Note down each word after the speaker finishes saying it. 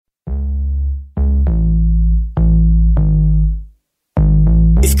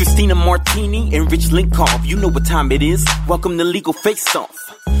Tina Martini and Rich Linkoff. You know what time it is. Welcome to Legal Face Off.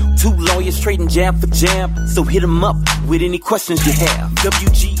 Two lawyers trading jab for jab, so hit them up with any questions you have.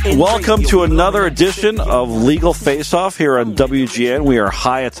 WGN. Welcome to another edition of Legal Face Off here on WGN. We are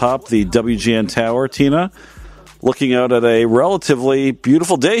high atop the WGN Tower, Tina, looking out at a relatively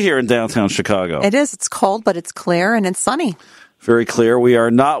beautiful day here in downtown Chicago. It is. It's cold, but it's clear and it's sunny. Very clear. We are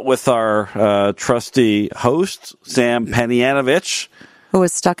not with our trusty host, Sam Penianovich, who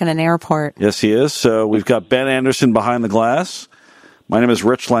is stuck in an airport. Yes, he is. So we've got Ben Anderson behind the glass. My name is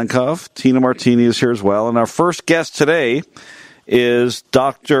Rich Lenkov. Tina Martini is here as well. And our first guest today is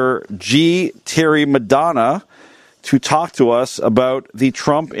Dr. G. Terry Madonna to talk to us about the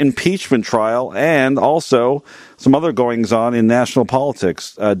Trump impeachment trial and also some other goings-on in national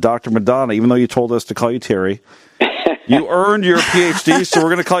politics. Dr. Madonna, even though you told us to call you Terry, you earned your PhD, so we're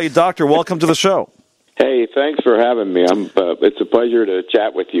going to call you Doctor. Welcome to the show. Hey, thanks for having me. It's a pleasure to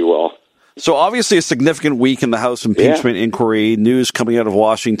chat with you all. So obviously a significant week in the House impeachment inquiry. News coming out of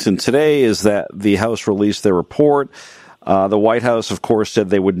Washington today is that the House released their report. The White House, of course, said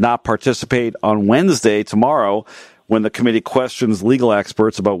they would not participate on Wednesday, tomorrow, when the committee questions legal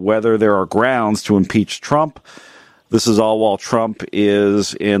experts about whether there are grounds to impeach Trump. This is all while Trump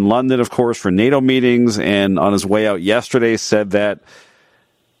is in London, of course, for NATO meetings, and on his way out yesterday said that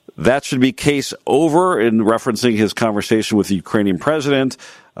should be case over, in referencing his conversation with the Ukrainian president.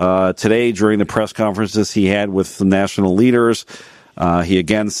 Today, during the press conferences he had with the national leaders, he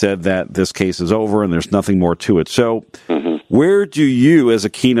again said that this case is over and there's nothing more to it. So where do you, as a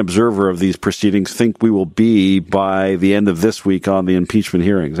keen observer of these proceedings, think we will be by the end of this week on the impeachment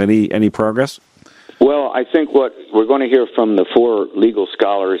hearings? Any progress? Well, I think what we're going to hear from the four legal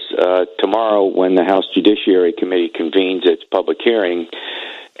scholars tomorrow when the House Judiciary Committee convenes its public hearing.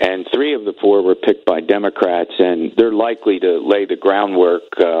 And three of the four were picked by Democrats, and they're likely to lay the groundwork,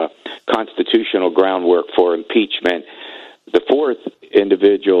 constitutional groundwork for impeachment. The fourth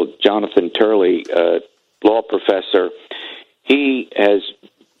individual, Jonathan Turley, law professor, he has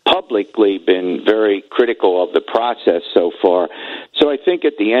publicly been very critical of the process so far. So I think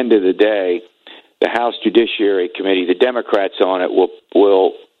at the end of the day, the House Judiciary Committee, the Democrats on it,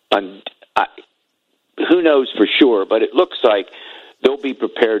 will who knows for sure, but it looks like they'll be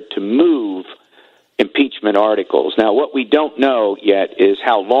prepared to move impeachment articles. Now, what we don't know yet is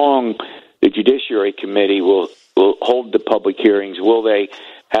how long the Judiciary Committee will hold the public hearings. Will they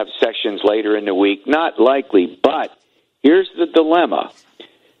have sessions later in the week? Not likely, but here's the dilemma.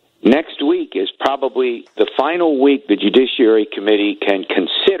 Next week is probably the final week the Judiciary Committee can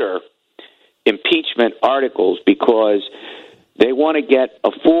consider impeachment articles because they want to get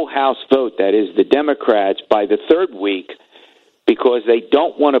a full House vote, that is, the Democrats, by the third week, because they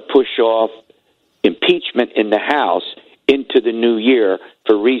don't want to push off impeachment in the House into the new year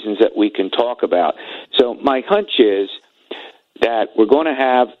for reasons that we can talk about. So my hunch is that we're going to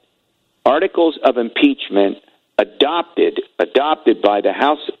have articles of impeachment adopted by the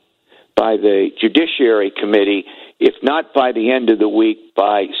House, by the Judiciary Committee, if not by the end of the week,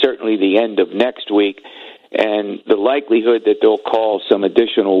 by certainly the end of next week. And the likelihood that they'll call some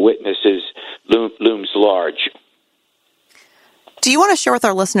additional witnesses looms large. Do you want to share with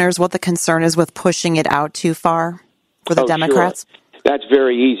our listeners what the concern is with pushing it out too far for the Democrats? Sure. That's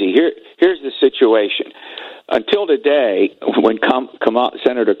very easy. Here's the situation. Until today, when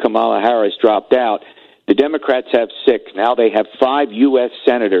Senator Kamala Harris dropped out, the Democrats have 6. Now they have 5 U.S.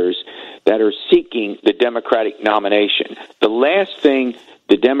 senators that are seeking the Democratic nomination. The last thing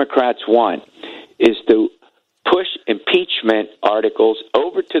the Democrats want is to push impeachment articles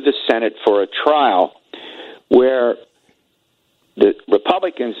over to the Senate for a trial where the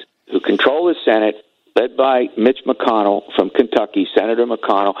Republicans who control the Senate, led by Mitch McConnell from Kentucky, Senator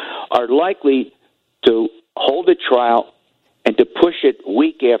McConnell, are likely to hold a trial and to push it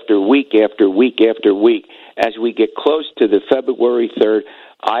week after week after week after week as we get close to the February 3rd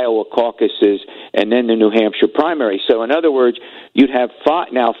Iowa caucuses and then the New Hampshire primary. So in other words, you'd have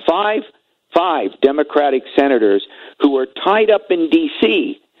five Democratic senators who are tied up in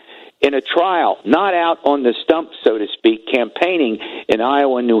D.C. in a trial, not out on the stump, so to speak, campaigning in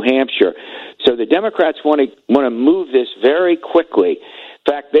Iowa and New Hampshire. So the Democrats want to move this very quickly.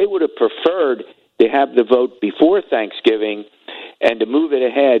 In fact, they would have preferred to have the vote before Thanksgiving and to move it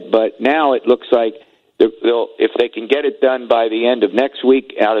ahead. But now it looks like if they can get it done by the end of next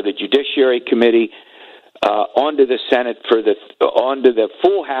week out of the Judiciary Committee, onto the Senate onto the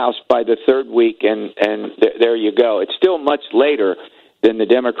full House by the third week, and there you go. It's still much later than the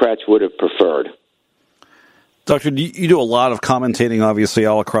Democrats would have preferred. Doctor, you do a lot of commentating, obviously,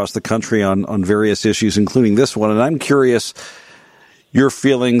 all across the country on various issues, including this one. And I'm curious, your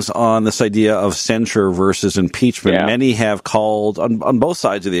feelings on this idea of censure versus impeachment. Yeah. Many have called, on both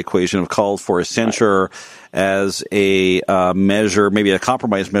sides of the equation, have called for a censure as a measure, maybe a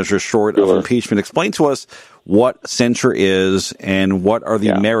compromise measure short of impeachment. Explain to us what censure is and what are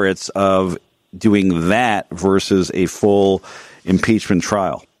the merits of doing that versus a full impeachment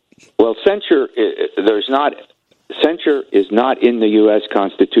trial. Well, censure is not in the U.S.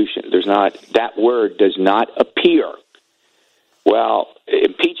 Constitution. That word does not appear. Well,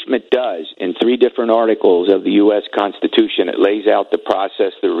 impeachment does in 3 different articles of the U.S. Constitution. It lays out the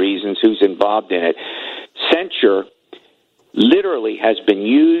process, the reasons, who's involved in it. Censure literally has been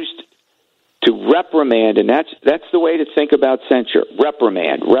used to reprimand, and that's the way to think about censure.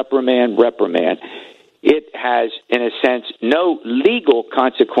 Reprimand. It has, in a sense, no legal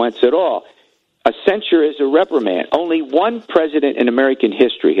consequence at all. A censure is a reprimand. Only one president in American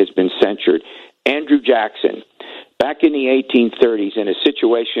history has been censured, Andrew Jackson, back in the 1830s in a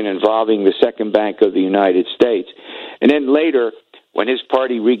situation involving the Second Bank of the United States. And then later, when his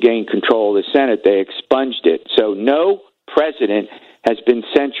party regained control of the Senate, they expunged it. So no president has been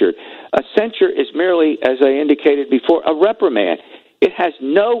censured. A censure is merely, as I indicated before, a reprimand. It has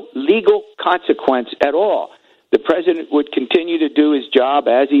no legal consequence at all. The president would continue to do his job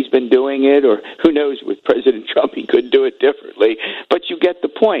as he's been doing it, or who knows, with President Trump, he could do it differently. But you get the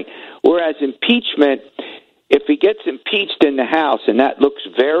point. Whereas impeachment, if he gets impeached in the House, and that looks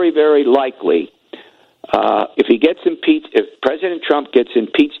very, very likely, if President Trump gets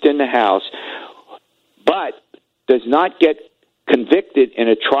impeached in the House, but does not get convicted in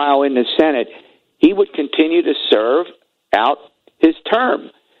a trial in the Senate, he would continue to serve out his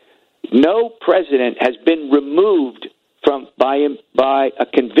term. No president has been removed by a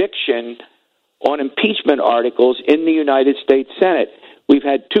conviction on impeachment articles in the United States Senate. We've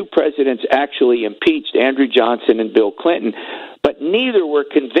had 2 presidents actually impeached, Andrew Johnson and Bill Clinton, but neither were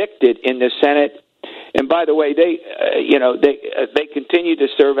convicted in the Senate. And by the way, they continue to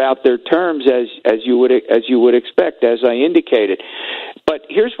serve out their terms as you would expect, as I indicated. But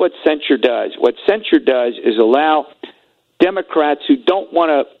here's what censure does. What censure does is allow Democrats who don't want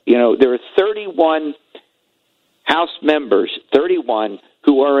to, there are 31 House members, 31,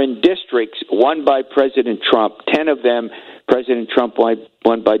 who are in districts won by President Trump. 10 of them, President Trump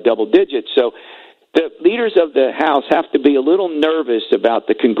won by double digits. So the leaders of the House have to be a little nervous about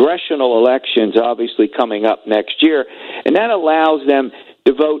the congressional elections obviously coming up next year, and that allows them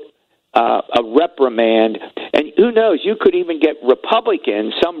to vote a reprimand. And who knows, you could even get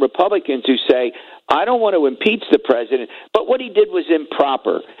some Republicans who say, I don't want to impeach the president, but what he did was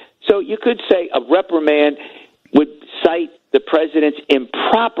improper. So you could say a reprimand would cite the president's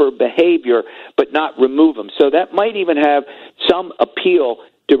improper behavior, but not remove him. So that might even have some appeal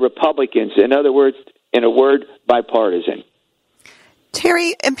to Republicans. In other words, in a word, bipartisan.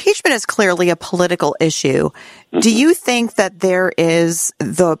 Terry, impeachment is clearly a political issue. Do you think that there is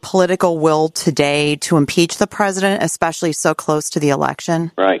the political will today to impeach the president, especially so close to the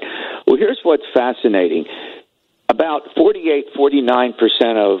election? Right. Well, here's what's fascinating. About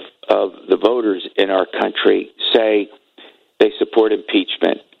 49% of the voters in our country say they support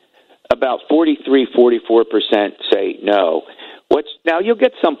impeachment. About 44% say no. Now, you'll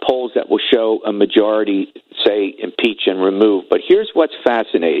get some polls that will show a majority say impeach and remove, but here's what's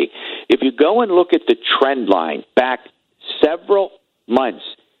fascinating. If you go and look at the trend line back several months,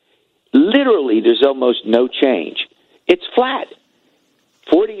 literally there's almost no change. It's flat.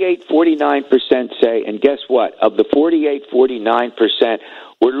 49% say, and guess what? Of the 49%,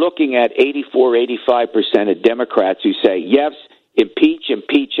 we're looking at 85% of Democrats who say, yes, impeach,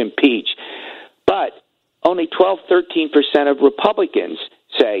 impeach, impeach. But only 13% of Republicans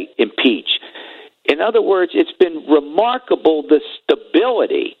say impeach. In other words, it's been remarkable, the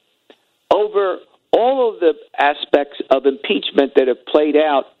stability over all of the aspects of impeachment that have played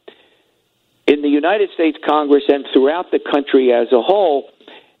out in the United States Congress and throughout the country as a whole,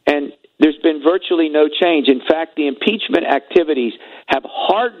 and there's been virtually no change. In fact, the impeachment activities have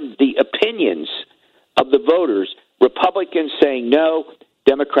hardened the opinions of the voters, Republicans saying no,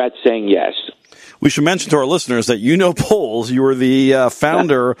 Democrats saying yes. We should mention to our listeners that you know polls. You were the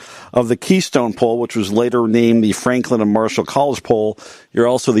founder of the Keystone poll, which was later named the Franklin and Marshall College poll. You're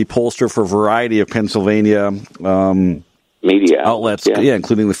also the pollster for a variety of Pennsylvania media outlets,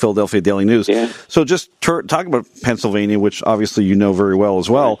 including the Philadelphia Daily News. Yeah. So just talking about Pennsylvania, which obviously you know very well as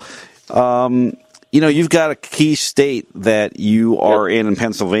well. You've got a key state that you are in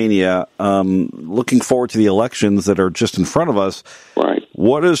Pennsylvania. Looking forward to the elections that are just in front of us. Right.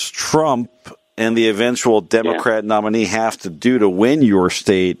 What does Trump and the eventual Democrat nominee have to do to win your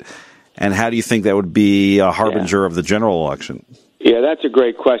state? And how do you think that would be a harbinger of the general election? Yeah, that's a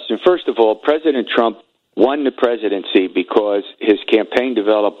great question. First of all, President Trump won the presidency because his campaign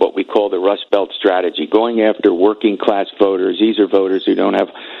developed what we call the Rust Belt strategy, going after working-class voters. These are voters who don't have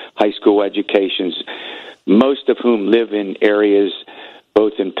high school educations, most of whom live in areas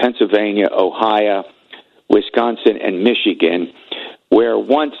both in Pennsylvania, Ohio, Wisconsin, and Michigan, where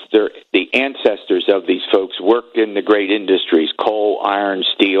once the ancestors of these folks worked in the great industries, coal, iron,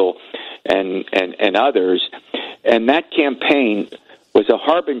 steel, and others. And that campaign was a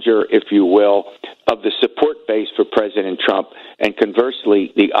harbinger, if you will, of the support base for President Trump and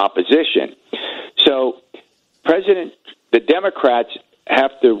conversely the opposition. So the Democrats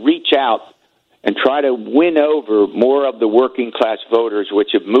have to reach out and try to win over more of the working class voters, which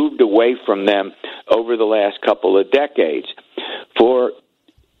have moved away from them over the last couple of decades. For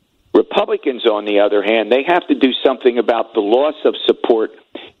Republicans, on the other hand, they have to do something about the loss of support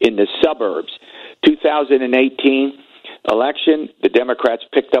in the suburbs. 2018 election, the Democrats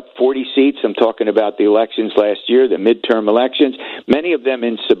picked up 40 seats. I'm talking about the elections last year, the midterm elections, many of them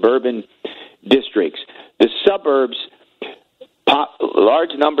in suburban districts. The suburbs,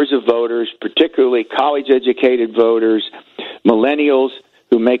 large numbers of voters, particularly college-educated voters, millennials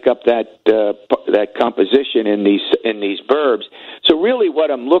who make up that composition in these burbs. So really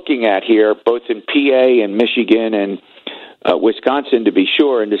what I'm looking at here, both in PA and Michigan and Wisconsin, to be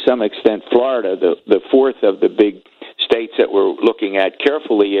sure, and to some extent Florida, the fourth of the big states that we're looking at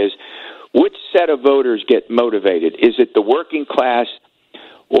carefully, is which set of voters get motivated? Is it the working class,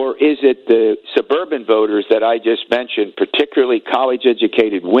 or is it the suburban voters that I just mentioned, particularly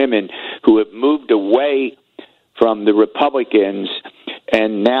college-educated women who have moved away from the Republicans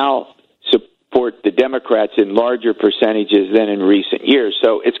and now support the Democrats in larger percentages than in recent years?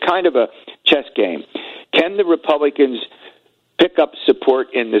 So it's kind of a chess game. Can the Republicans pick up support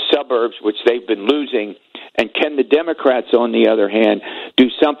in the suburbs, which they've been losing, and can the Democrats, on the other hand, do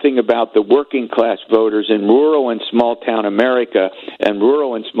something about the working-class voters in rural and small-town America and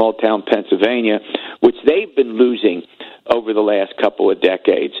rural and small-town Pennsylvania, which they've been losing over the last couple of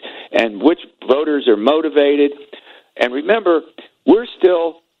decades, and which voters are motivated? And remember, we're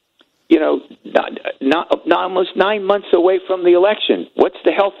still, not almost 9 months away from the election. What's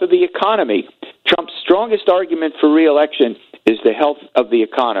the health of the economy? Trump's strongest argument for re-election is the health of the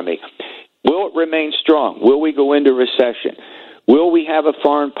economy. Will it remain strong? Will we go into recession? Will we have a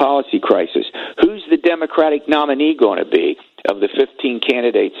foreign policy crisis? Who's the Democratic nominee going to be of the 15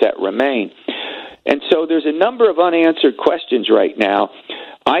 candidates that remain? And so there's a number of unanswered questions right now.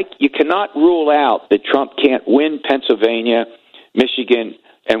 You cannot rule out that Trump can't win Pennsylvania, Michigan,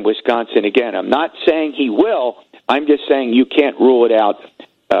 and Wisconsin again. I'm not saying he will. I'm just saying you can't rule it out.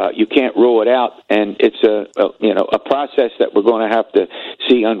 You can't rule it out, and it's a process that we're going to have to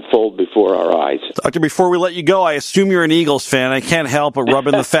see unfold before our eyes. Doctor, before we let you go, I assume you're an Eagles fan. I can't help but rub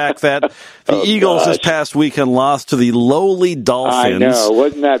in the fact that the Eagles this past weekend lost to the lowly Dolphins. I know,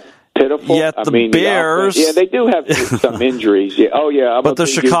 wasn't that pitiful? Yet the Bears, they do have some injuries. Yeah. Oh yeah, but the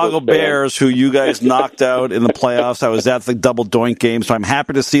Chicago Bears, who you guys knocked out in the playoffs, I was at the double doink game, so I'm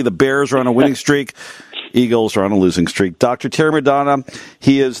happy to see the Bears are on a winning streak. Eagles are on a losing streak. Dr. Terry Madonna,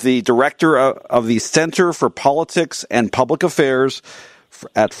 he is the director of the Center for Politics and Public Affairs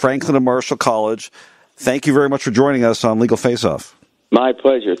at Franklin and Marshall College. Thank you very much for joining us on Legal Face Off. My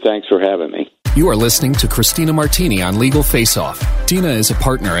pleasure. Thanks for having me. You are listening to Christina Martini on Legal Face Off. Tina is a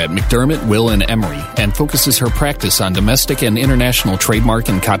partner at McDermott, Will & Emery and focuses her practice on domestic and international trademark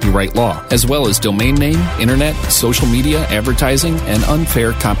and copyright law, as well as domain name, internet, social media, advertising, and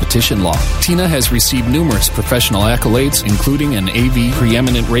unfair competition law. Tina has received numerous professional accolades, including an AV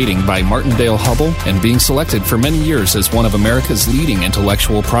preeminent rating by Martindale-Hubbell and being selected for many years as one of America's leading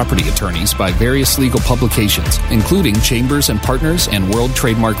intellectual property attorneys by various legal publications, including Chambers and Partners and World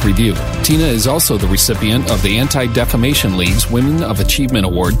Trademark Review. Tina is also the recipient of the Anti-Defamation League's Women of Achievement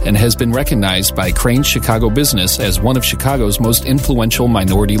Award and has been recognized by Crain's Chicago Business as one of Chicago's most influential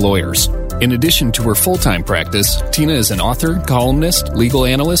minority lawyers. In addition to her full-time practice, Tina is an author, columnist, legal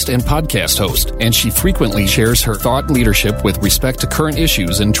analyst, and podcast host, and she frequently shares her thought leadership with respect to current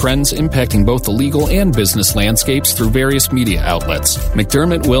issues and trends impacting both the legal and business landscapes through various media outlets.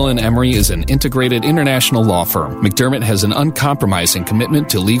 McDermott, Will & Emery is an integrated international law firm. McDermott has an uncompromising commitment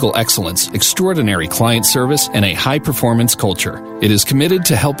to legal excellence, extraordinary client service, and a high-performance culture. It is committed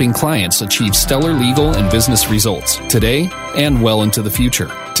to helping clients achieve stellar legal and business results today and well into the future.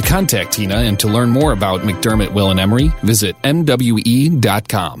 To contact Tina and to learn more about McDermott, Will & Emery, visit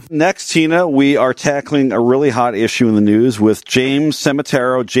MWE.com. Next, Tina, we are tackling a really hot issue in the news with James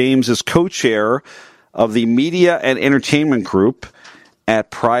Cemitaro. James is co-chair of the Media and Entertainment Group, at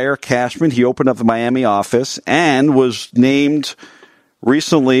Pryor Cashman. He opened up the Miami office and was named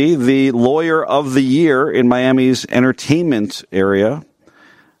recently the Lawyer of the Year in Miami's entertainment area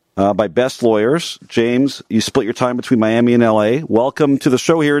by Best Lawyers. James, you split your time between Miami and L.A. Welcome to the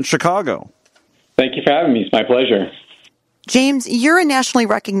show here in Chicago. Thank you for having me. It's my pleasure. James, you're a nationally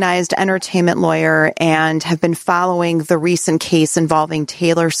recognized entertainment lawyer and have been following the recent case involving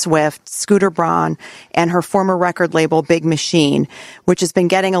Taylor Swift, Scooter Braun, and her former record label Big Machine, which has been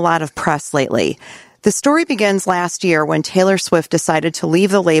getting a lot of press lately. The story begins last year when Taylor Swift decided to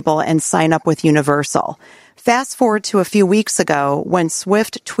leave the label and sign up with Universal. Fast forward to a few weeks ago when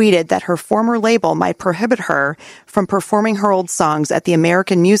Swift tweeted that her former label might prohibit her from performing her old songs at the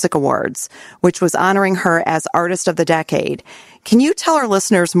American Music Awards, which was honoring her as Artist of the Decade. Can you tell our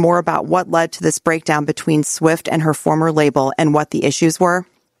listeners more about what led to this breakdown between Swift and her former label and what the issues were?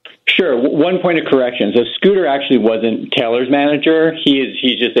 Sure. One point of correction. So Scooter actually wasn't Taylor's manager.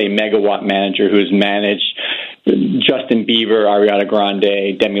 He's just a megawatt manager who's managed Justin Bieber, Ariana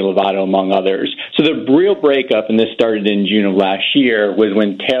Grande, Demi Lovato, among others. So the real breakup, and this started in June of last year, was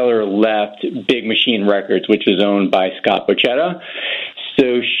when Taylor left Big Machine Records, which was owned by Scott Borchetta.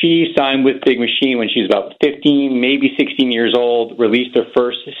 So she signed with Big Machine when she was about 15, maybe 16 years old, released her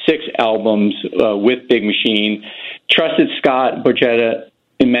first 6 albums with Big Machine, trusted Scott Borchetta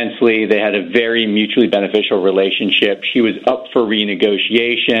immensely. They had a very mutually beneficial relationship. She was up for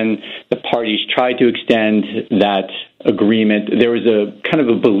renegotiation. The parties tried to extend that agreement. There was a kind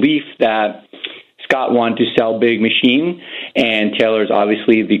of a belief that Scott wanted to sell Big Machine, and Taylor's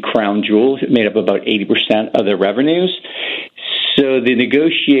obviously the crown jewel. It made up about 80% of their revenues. So the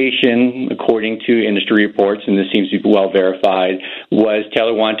negotiation, according to industry reports, and this seems to be well verified, was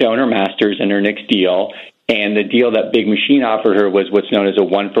Taylor wanted to own her masters in her next deal. And the deal that Big Machine offered her was what's known as a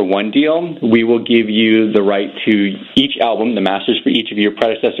one-for-one deal. We will give you the right to each album, the masters for each of your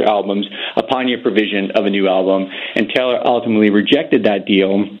predecessor albums, upon your provision of a new album. And Taylor ultimately rejected that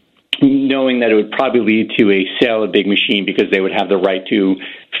deal, knowing that it would probably lead to a sale of Big Machine because they would have the right to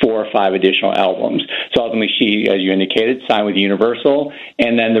 4 or 5 additional albums. So ultimately she, as you indicated, signed with Universal,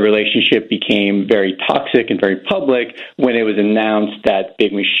 and then the relationship became very toxic and very public when it was announced that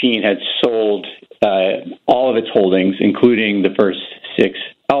Big Machine had sold all of its holdings, including the first 6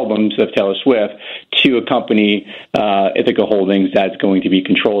 albums of Taylor Swift, to a company, Ithaca Holdings, that's going to be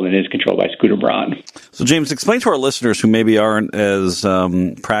controlled and is controlled by Scooter Braun. So, James, explain to our listeners who maybe aren't as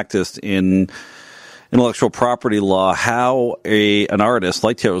practiced in intellectual property law how an artist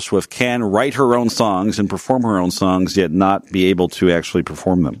like Taylor Swift can write her own songs and perform her own songs, yet not be able to actually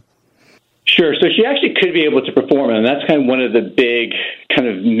perform them. Sure. So she actually could be able to perform, and that's kind of one of the big kind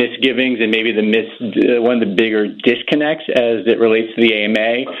of misgivings and maybe one of the bigger disconnects as it relates to the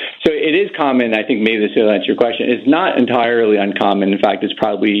AMA. So it is common, I think maybe this will answer your question, it's not entirely uncommon, in fact it's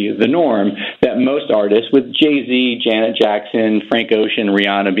probably the norm, that most artists, with Jay-Z, Janet Jackson, Frank Ocean,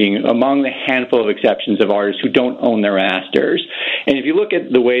 Rihanna being among the handful of exceptions of artists who don't own their masters. And if you look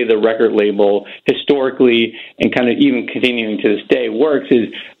at the way the record label historically and kind of even continuing to this day works,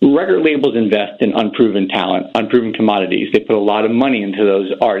 is record labels invest in unproven talent, unproven commodities. They put a lot of money into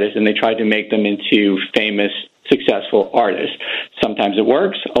those artists, and they try to make them into famous, successful artists. Sometimes it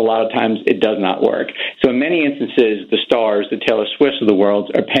works. A lot of times it does not work. So in many instances, the stars, the Taylor Swifts of the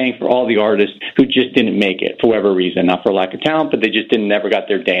world, are paying for all the artists who just didn't make it for whatever reason, not for lack of talent, but they just never got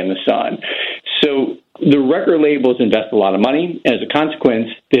their day in the sun. So the record labels invest a lot of money. As a consequence,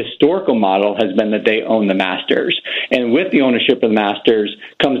 the historical model has been that they own the masters. And with the ownership of the masters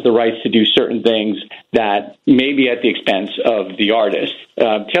comes the rights to do certain things that may be at the expense of the artist.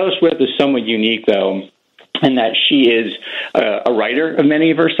 Taylor Swift is somewhat unique, though, in that she is a writer of many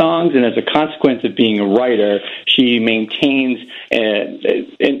of her songs, and as a consequence of being a writer, she maintains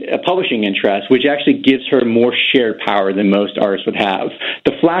a publishing interest, which actually gives her more shared power than most artists would have.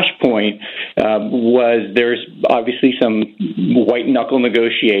 The flashpoint was there's obviously some white-knuckle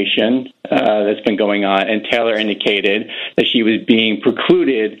negotiation that's been going on, and Taylor indicated that she was being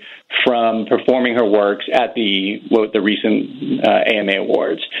precluded from performing her works at the recent AMA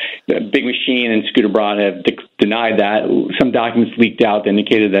Awards. Big Machine and Scooter Braun have denied that. Some documents leaked out that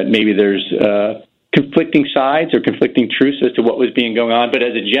indicated that maybe there's conflicting sides or conflicting truths as to what was being going on. But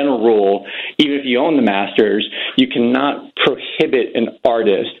as a general rule, even if you own the masters, you cannot prohibit an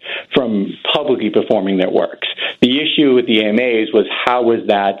artist from publicly performing their works. The issue with the AMAs was how was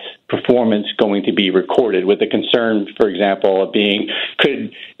that performance going to be recorded, with the concern, for example, of being,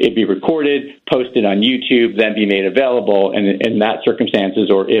 could it'd be recorded, posted on YouTube, then be made available. And in that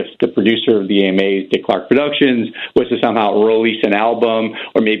circumstances, or if the producer of the AMAs, Dick Clark Productions, was to somehow release an album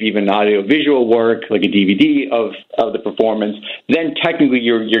or maybe even audio-visual work, like a DVD of the performance, then technically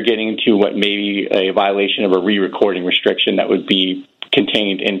you're getting into what may be a violation of a re-recording restriction that would be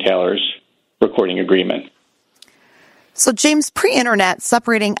contained in Taylor's recording agreement. So, James, pre-internet,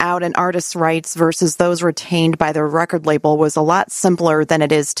 separating out an artist's rights versus those retained by the record label was a lot simpler than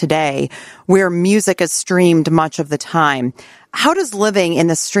it is today, where music is streamed much of the time. How does living in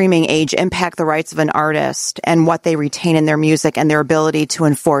the streaming age impact the rights of an artist and what they retain in their music and their ability to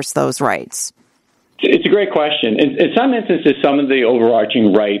enforce those rights? It's a great question. In some instances, some of the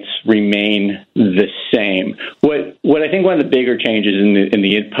overarching rights remain the same. What I think one of the bigger changes in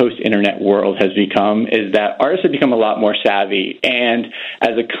the post-internet world has become is that artists have become a lot more savvy. And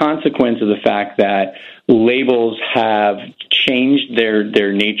as a consequence of the fact that labels have changed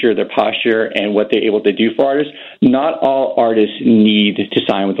their nature, their posture, and what they're able to do for artists, not all artists need to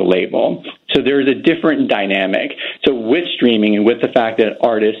sign with a label. So there's a different dynamic. So with streaming and with the fact that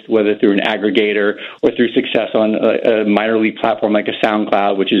artists, whether through an aggregator or through success on a minor league platform like a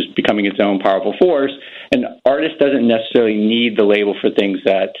SoundCloud, which is becoming its own powerful force, an artist doesn't necessarily need the label for things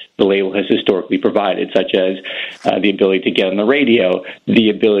that the label has historically provided, such as the ability to get on the radio, the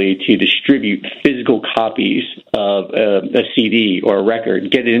ability to distribute physical copies of a CD or a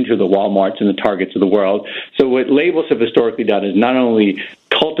record, get it into the Walmarts and the Targets of the world. So what labels have historically done is not only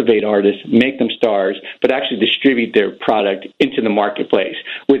cultivate artists, make them stars, but actually distribute their product into the marketplace.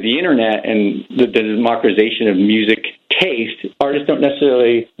 With the internet and the democratization of music taste, artists don't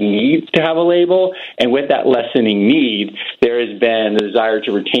necessarily need to have a label, and with that lessening need, there has been the desire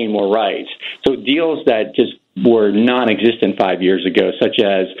to retain more rights. So deals that just were non-existent 5 years ago, such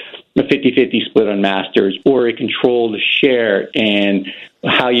as a 50-50 split on masters or a controlled share in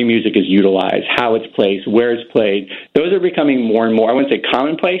how your music is utilized, how it's placed, where it's played, those are becoming more and more, I wouldn't say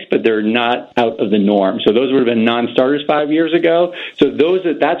commonplace, but they're not out of the norm. So those would have been non-starters 5 years ago. So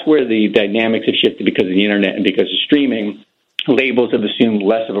that's where the dynamics have shifted because of the internet and because of streaming. Labels have assumed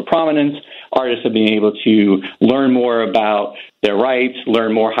less of a prominence. Artists have been able to learn more about their rights,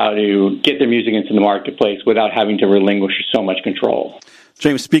 learn more how to get their music into the marketplace without having to relinquish so much control.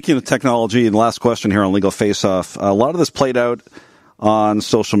 James, speaking of technology, and last question here on Legal Face Off, a lot of this played out on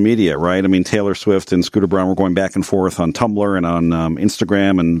social media, right? I mean, Taylor Swift and Scooter Braun were going back and forth on Tumblr and on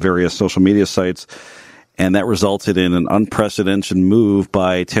Instagram and various social media sites, and that resulted in an unprecedented move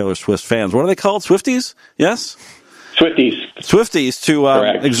by Taylor Swift fans. What are they called? Swifties? Yes? Swifties to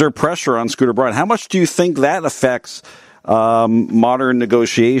exert pressure on Scooter Braun. How much do you think that affects modern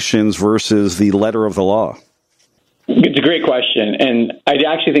negotiations versus the letter of the law? It's a great question, and I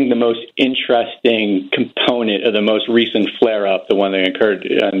actually think the most interesting component of the most recent flare-up, the one that occurred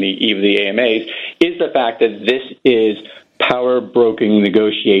on the eve of the AMAs, is the fact that this is power-broking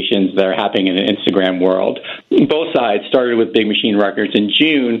negotiations that are happening in the Instagram world. Both sides started with Big Machine Records in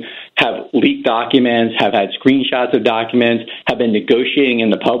June, have leaked documents, have had screenshots of documents, have been negotiating in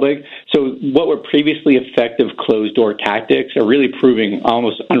the public. So what were previously effective closed-door tactics are really proving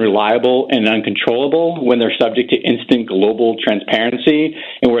almost unreliable and uncontrollable when they're subject to instant global transparency,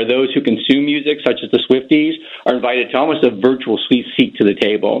 and where those who consume music, such as the Swifties, are invited to almost a virtual seat to the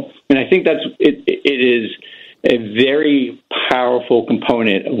table. And I think it is a very powerful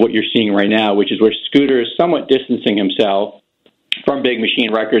component of what you're seeing right now, which is where Scooter is somewhat distancing himself from Big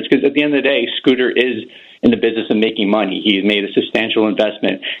Machine Records, because at the end of the day, Scooter is in the business of making money. He's made a substantial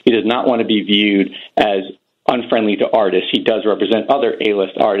investment. He does not want to be viewed as unfriendly to artists. He does represent other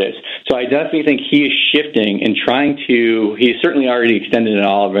A-list artists. So I definitely think he is shifting and he's certainly already extended an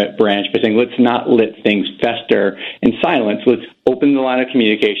olive branch by saying, let's not let things fester in silence. Let's open the line of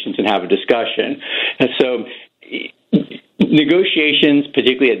communications and have a discussion. And so negotiations,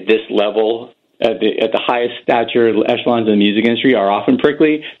 particularly at this level, at the highest stature echelons of the music industry, are often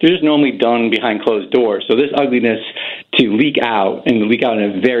prickly. They're just normally done behind closed doors. So this ugliness to leak out in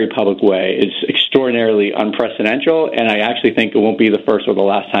a very public way is extraordinarily unprecedented, and I actually think it won't be the first or the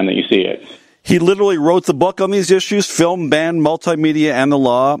last time that you see it. He literally wrote the book on these issues, Film, Band, Multimedia, and the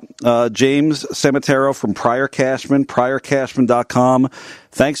Law. James Samatero from Pryor Cashman, PryorCashman.com.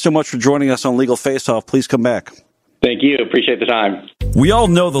 Thanks so much for joining us on Legal Face Off. Please come back. Thank you. Appreciate the time. We all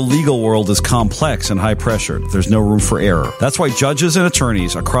know the legal world is complex and high pressured. There's no room for error. That's why judges and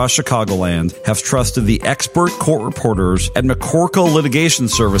attorneys across Chicagoland have trusted the expert court reporters at McCorkle Litigation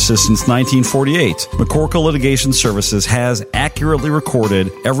Services since 1948. McCorkle Litigation Services has accurately recorded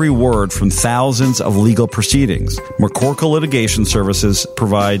every word from thousands of legal proceedings. McCorkle Litigation Services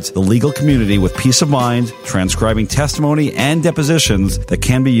provides the legal community with peace of mind, transcribing testimony and depositions that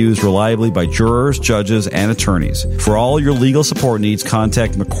can be used reliably by jurors, judges, and attorneys. For all your legal support needs,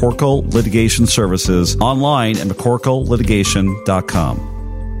 contact McCorkle Litigation Services online at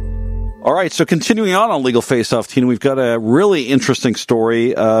McCorkleLitigation.com. All right, so continuing on Legal Face Off, Tina, we've got a really interesting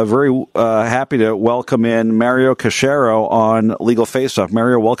story. Very happy to welcome in Mario Cachero on Legal Face Off.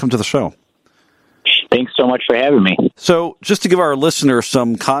 Mario, welcome to the show. Thanks so much for having me. So just to give our listeners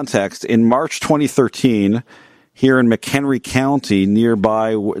some context, in March 2013, here in McHenry County, near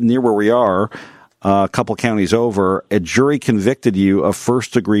where we are, a couple counties over, a jury convicted you of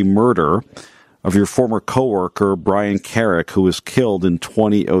first-degree murder of your former coworker, Brian Carrick, who was killed in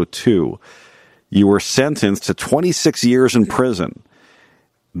 2002. You were sentenced to 26 years in prison.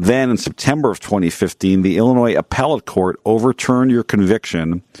 Then, in September of 2015, the Illinois Appellate Court overturned your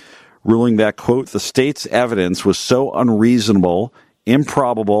conviction, ruling that, quote, the state's evidence was so unreasonable,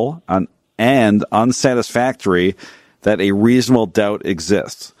 improbable, and unsatisfactory that a reasonable doubt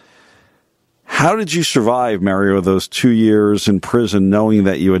exists. How did you survive, Mario, those 2 years in prison knowing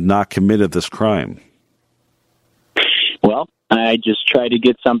that you had not committed this crime? Well, I just tried to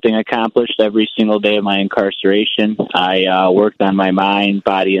get something accomplished every single day of my incarceration. I worked on my mind,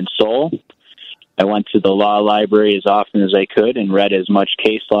 body, and soul. I went to the law library as often as I could and read as much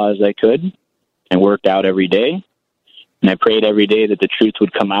case law as I could and worked out every day. And I prayed every day that the truth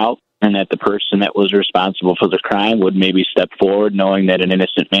would come out and that the person that was responsible for the crime would maybe step forward, knowing that an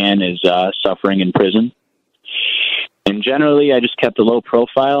innocent man is suffering in prison. And generally, I just kept a low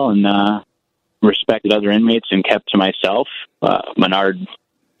profile and respected other inmates and kept to myself. Menard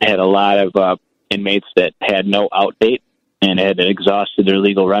had a lot of inmates that had no out date and had exhausted their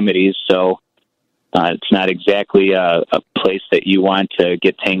legal remedies, so it's not exactly a place that you want to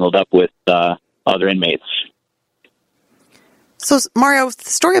get tangled up with other inmates. So, Mario, the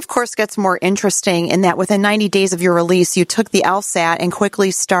story, of course, gets more interesting in that within 90 days of your release, you took the LSAT and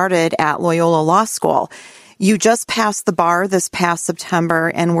quickly started at Loyola Law School. You just passed the bar this past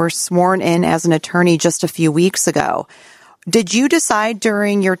September and were sworn in as an attorney just a few weeks ago. Did you decide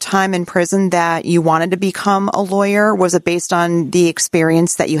during your time in prison that you wanted to become a lawyer? Was it based on the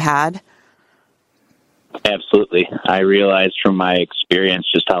experience that you had? Absolutely. I realized from my experience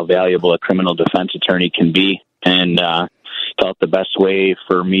just how valuable a criminal defense attorney can be, and felt the best way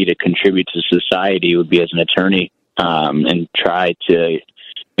for me to contribute to society would be as an attorney, and try to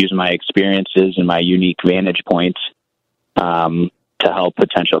use my experiences and my unique vantage points to help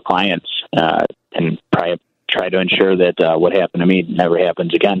potential clients and try to ensure that what happened to me never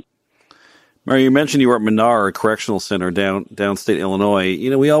happens again. Mario, you mentioned you were at Menard Correctional Center downstate Illinois. You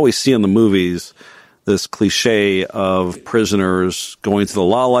know, we always see in the movies this cliche of prisoners going to the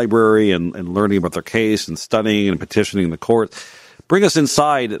law library and learning about their case and studying and petitioning the court. Bring us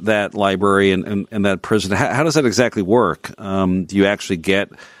inside that library and that prison. How does that exactly work? Do you actually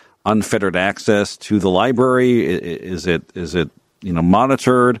get unfettered access to the library? Is it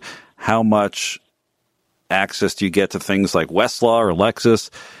monitored? How much access do you get to things like Westlaw or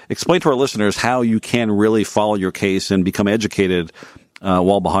Lexis? Explain to our listeners how you can really follow your case and become educated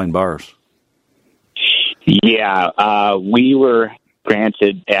while behind bars. Yeah, we were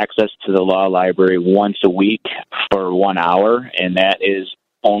granted access to the law library once a week for 1 hour, and that is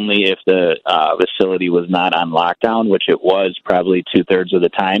only if the facility was not on lockdown, which it was probably 2/3 of the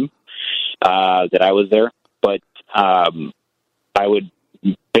time that I was there. But I would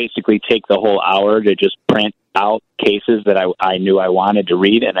basically take the whole hour to just print out cases that I knew I wanted to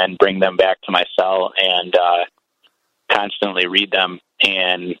read and then bring them back to my cell and constantly read them.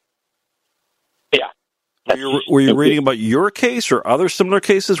 And yeah. Were you reading about your case or other similar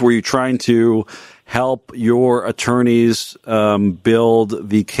cases? Were you trying to help your attorneys build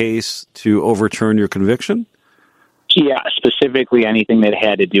the case to overturn your conviction? Yeah, specifically anything that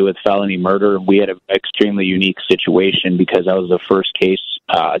had to do with felony murder. We had an extremely unique situation because I was the first case,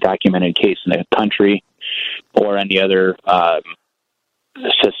 documented case in the country or any other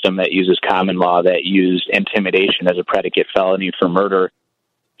system that uses common law that used intimidation as a predicate felony for murder.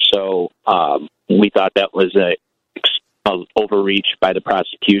 So we thought that was a overreach by the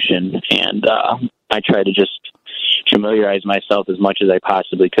prosecution, and I tried to just familiarize myself as much as I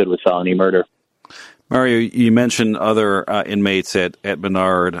possibly could with felony murder. Mario, you mentioned other inmates at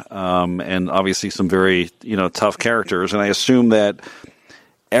Menard, and obviously some very tough characters. And I assume that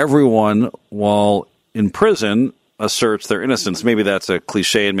everyone, while in prison, asserts their innocence. Maybe that's a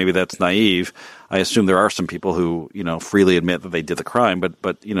cliche, and maybe that's naive. I assume there are some people who freely admit that they did the crime.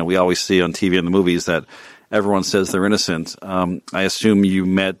 But we always see on TV and the movies that everyone says they're innocent. I assume you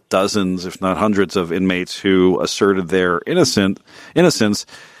met dozens, if not hundreds, of inmates who asserted their innocence.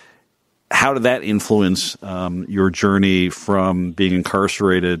 How did that influence your journey from being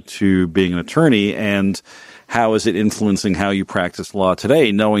incarcerated to being an attorney, and how is it influencing how you practice law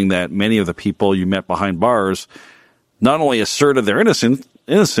today, knowing that many of the people you met behind bars not only asserted their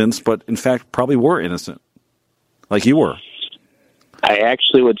innocence, but in fact probably were innocent, like you were? I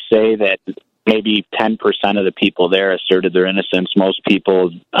actually would say that maybe 10% of the people there asserted their innocence. Most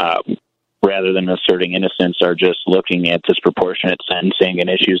people, rather than asserting innocence, are just looking at disproportionate sentencing and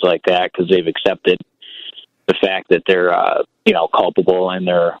issues like that because they've accepted the fact that they're, culpable in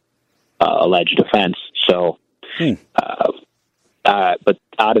their alleged offense. So, but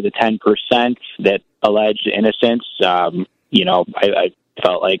out of the 10% that alleged innocence, I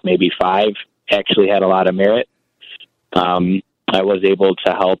felt like maybe 5 actually had a lot of merit. I was able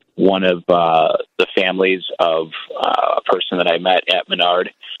to help one of the families of a person that I met at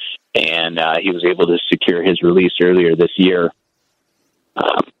Menard, and he was able to secure his release earlier this year.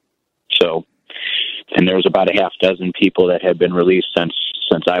 And there was about a half dozen people that had been released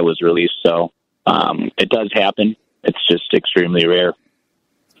since I was released. So it does happen. It's just extremely rare.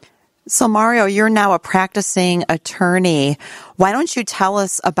 So, Mario, you're now a practicing attorney. Why don't you tell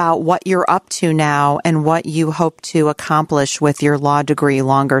us about what you're up to now and what you hope to accomplish with your law degree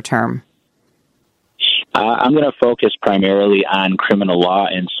longer term? I'm going to focus primarily on criminal law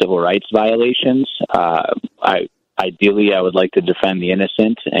and civil rights violations. Ideally, I would like to defend the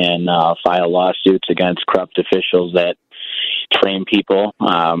innocent and file lawsuits against corrupt officials that frame people,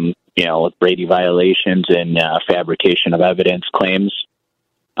 with Brady violations and fabrication of evidence claims.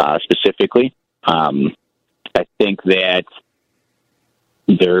 Specifically, I think that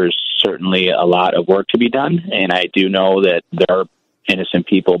there's certainly a lot of work to be done, and I do know that there are innocent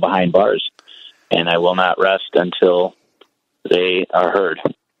people behind bars, and I will not rest until they are heard,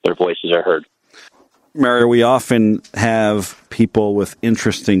 their voices are heard. Mario, we often have people with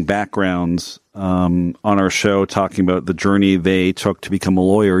interesting backgrounds on our show talking about the journey they took to become a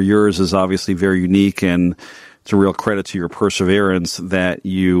lawyer. Yours is obviously very unique, and it's a real credit to your perseverance that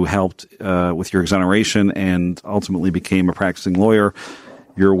you helped with your exoneration and ultimately became a practicing lawyer.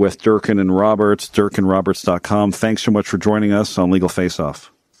 You're with Durkin and Roberts, DurkinRoberts.com. Thanks so much for joining us on Legal Face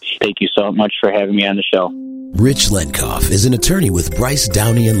Off. Thank you so much for having me on the show. Rich Lenkoff is an attorney with Bryce,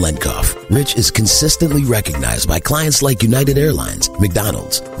 Downey & Lenkoff. Rich is consistently recognized by clients like United Airlines,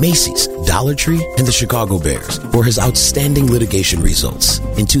 McDonald's, Macy's, Dollar Tree, and the Chicago Bears for his outstanding litigation results.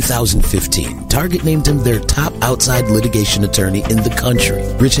 In 2015, Target named him their top outside litigation attorney in the country.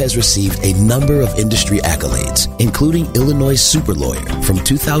 Rich has received a number of industry accolades, including Illinois Super Lawyer from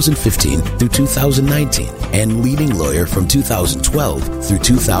 2015 through 2019 and Leading Lawyer from 2012 through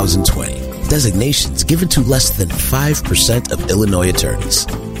 2020. Designations given to less than 5% of Illinois attorneys.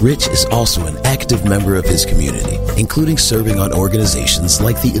 Rich is also an active member of his community, including serving on organizations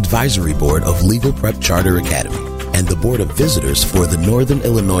like the Advisory Board of Legal Prep Charter Academy and the Board of Visitors for the Northern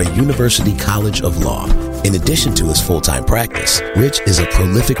Illinois University College of Law. In addition to his full-time practice, Rich is a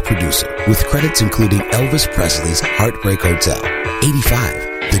prolific producer with credits including Elvis Presley's Heartbreak Hotel,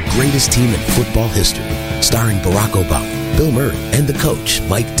 85, the greatest team in football history, starring Barack Obama, Bill Murray, and the coach,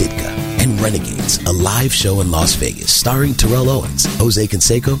 Mike Ditka, and Renegades, a live show in Las Vegas starring Terrell Owens, Jose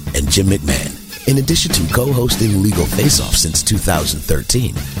Canseco, and Jim McMahon. In addition to co-hosting Legal Face Off since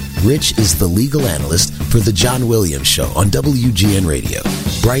 2013, Rich is the legal analyst for The John Williams Show on WGN Radio.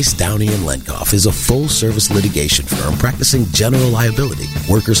 Bryce, Downey & Lenkoff is a full-service litigation firm practicing general liability,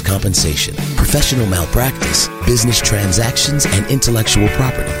 workers' compensation, professional malpractice, business transactions, and intellectual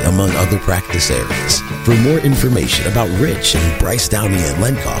property, among other practice areas. For more information about Rich and Bryce, Downey &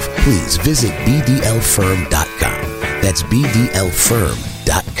 Lenkoff, please visit bdlfirm.com. That's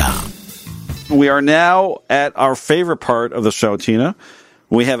bdlfirm.com. We are now at our favorite part of the show, Tina.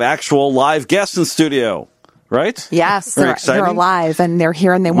 We have actual live guests in studio, right? Yes, they're alive, and they're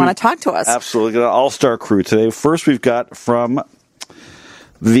here, and they want to talk to us. Absolutely. Got an all-star crew today. First, we've got from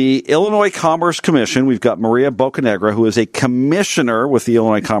the Illinois Commerce Commission, we've got Maria Bocanegra, who is a commissioner with the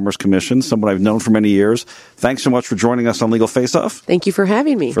Illinois Commerce Commission, someone I've known for many years. Thanks so much for joining us on Legal Face Off. Thank you for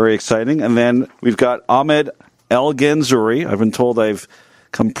having me. Very exciting. And then we've got Ahmed El-Ganzouri. I've been told I've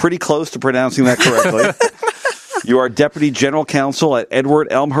come pretty close to pronouncing that correctly. You are Deputy General Counsel at Edward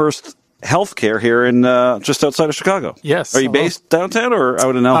Elmhurst healthcare here in just outside of Chicago. Yes. Are you based downtown or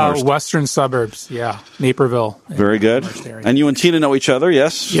out in Elmhurst? Western suburbs, yeah. Naperville. Very good. And you and Tina know each other,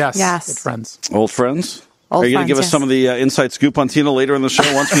 yes? Yes. Good friends. Old friends? Are you going to give us some of the inside scoop on Tina later in the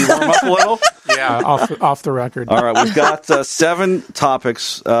show once we warm up a little? Yeah, off the record. All right, we've got 7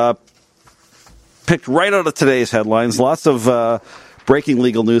 topics picked right out of today's headlines. Lots of breaking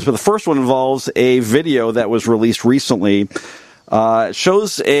legal news, but the first one involves a video that was released recently. It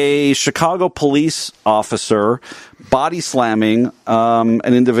shows a Chicago police officer body slamming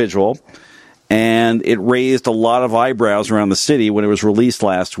an individual, and it raised a lot of eyebrows around the city when it was released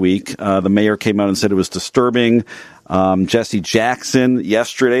last week. The mayor came out and said it was disturbing. Jesse Jackson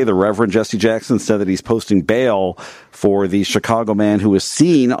yesterday, the Reverend Jesse Jackson, said that he's posting bail for the Chicago man who was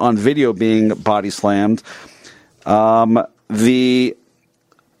seen on video being body slammed. The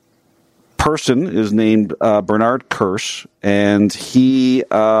person is named Bernard Kirsch, and he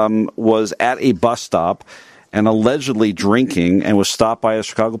was at a bus stop and allegedly drinking and was stopped by a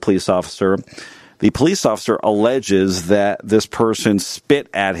Chicago police officer. The police officer alleges that this person spit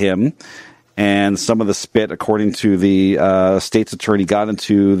at him, and some of the spit, according to the state's attorney, got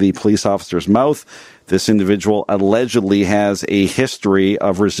into the police officer's mouth. This individual allegedly has a history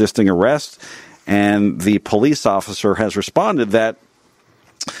of resisting arrest, and the police officer has responded that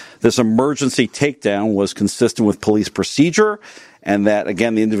this emergency takedown was consistent with police procedure, and that,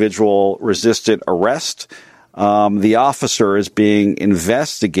 again, the individual resisted arrest. The officer is being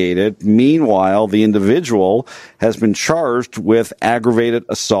investigated. Meanwhile, the individual has been charged with aggravated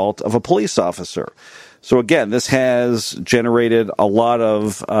assault of a police officer. So again, this has generated a lot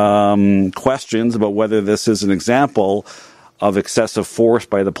of questions about whether this is an example of excessive force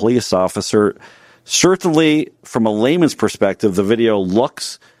by the police officer. Certainly, from a layman's perspective, the video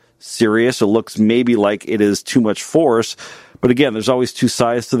looks serious. It looks maybe like it is too much force. But again, there's always two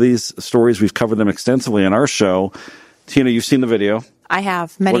sides to these stories. We've covered them extensively on our show. Tina, you've seen the video. I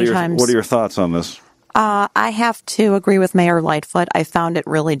have many times. What are your thoughts on this? I have to agree with Mayor Lightfoot. I found it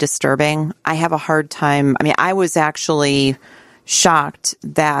really disturbing. I have a hard time. I mean, I was actually shocked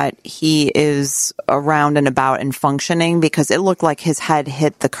that he is around and about and functioning because it looked like his head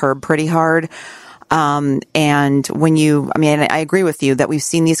hit the curb pretty hard. And when I agree with you that we've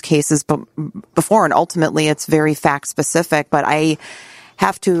seen these cases before, and ultimately it's very fact specific, but I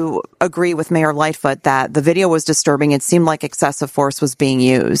have to agree with Mayor Lightfoot that the video was disturbing. It seemed like excessive force was being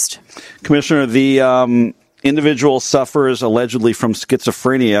used. Commissioner, the individual suffers allegedly from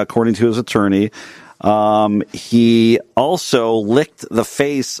schizophrenia, according to his attorney. He also licked the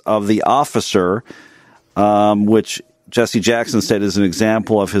face of the officer, which Jesse Jackson said is an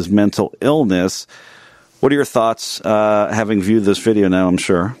example of his mental illness. What are your thoughts, having viewed this video now, I'm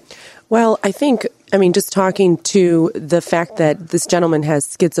sure? Well, just talking to the fact that this gentleman has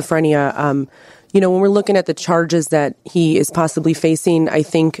schizophrenia, when we're looking at the charges that he is possibly facing, I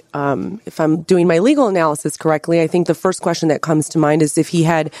think, if I'm doing my legal analysis correctly, I think the first question that comes to mind is if he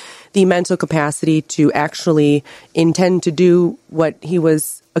had the mental capacity to actually intend to do what he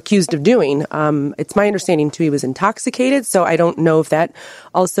was accused of doing. It's my understanding, too, he was intoxicated, so I don't know if that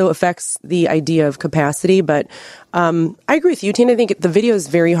also affects the idea of capacity. But I agree with you, Tina. I think the video is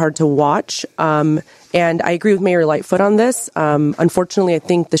very hard to watch, and I agree with Mayor Lightfoot on this. Unfortunately, I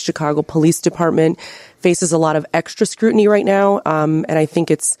think the Chicago Police Department faces a lot of extra scrutiny right now, and I think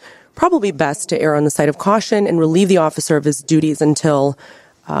it's probably best to err on the side of caution and relieve the officer of his duties until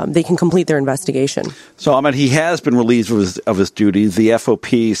they can complete their investigation. So, Ahmed, he has been relieved of his duties. The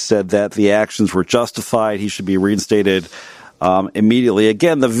FOP said that the actions were justified. He should be reinstated immediately.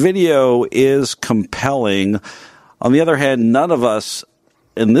 Again, the video is compelling. On the other hand, none of us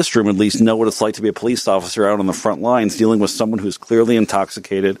in this room, at least, know what it's like to be a police officer out on the front lines dealing with someone who's clearly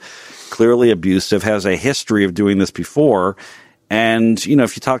intoxicated, clearly abusive, has a history of doing this before. And, if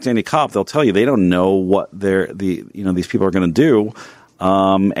you talk to any cop, they'll tell you they don't know what these people are going to do.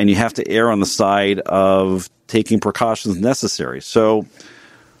 And you have to err on the side of taking precautions necessary. So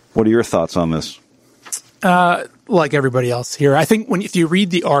what are your thoughts on this? Like everybody else here, I think if you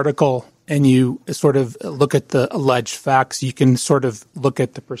read the article and you sort of look at the alleged facts, you can sort of look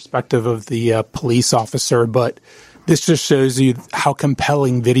at the perspective of the police officer. But this just shows you how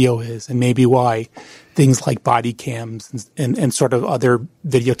compelling video is and maybe why things like body cams and sort of other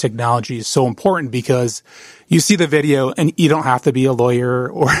video technology is so important, because you see the video and you don't have to be a lawyer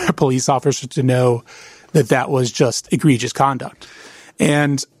or a police officer to know that was just egregious conduct.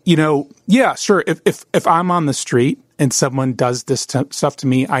 And, yeah, sure. If I'm on the street and someone does this stuff to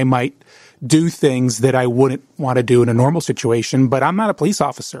me, I might do things that I wouldn't want to do in a normal situation, but I'm not a police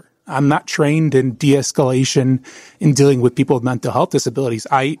officer. I'm not trained in de-escalation in dealing with people with mental health disabilities.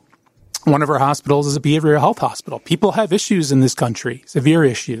 one of our hospitals is a behavioral health hospital. People have issues in this country, severe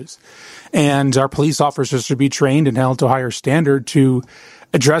issues. And our police officers should be trained and held to a higher standard to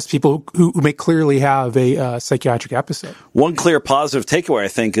address people who may clearly have a psychiatric episode. One clear positive takeaway, I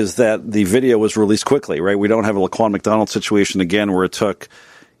think, is that the video was released quickly, right? We don't have a Laquan McDonald situation again where it took,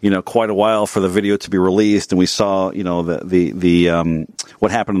 quite a while for the video to be released, and we saw, the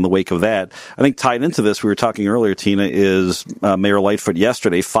what happened in the wake of that. I think tied into this, we were talking earlier, Tina, is Mayor Lightfoot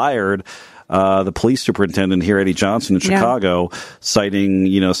yesterday fired the police superintendent here, Eddie Johnson, in Chicago,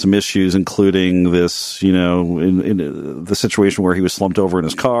 citing, some issues, including this, in the situation where he was slumped over in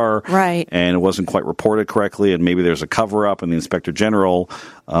his car. Right. And it wasn't quite reported correctly, and maybe there's a cover-up, and the Inspector General,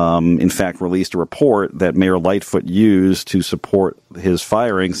 in fact, released a report that Mayor Lightfoot used to support his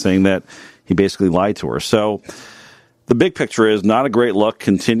firing, saying that he basically lied to her. So the big picture is not a great look,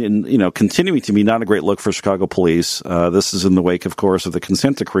 continuing to be not a great look for Chicago police. This is in the wake, of course, of the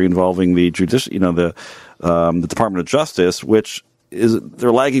consent decree involving the Department of Justice, which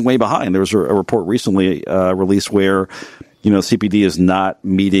they're lagging way behind. There was a report recently released where, CPD is not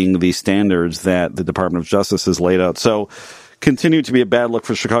meeting the standards that the Department of Justice has laid out. So continue to be a bad look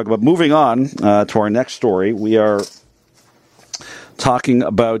for Chicago. But moving on to our next story, we are talking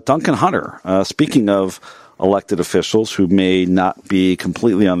about Duncan Hunter. Speaking of elected officials who may not be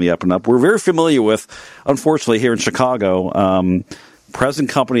completely on the up and up. We're very familiar with, unfortunately, here in Chicago, present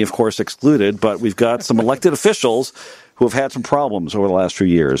company, of course, excluded, but we've got some elected officials who have had some problems over the last few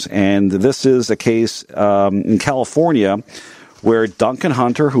years. And this is a case in California where Duncan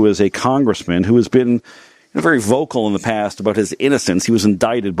Hunter, who is a congressman who has been very vocal in the past about his innocence. He was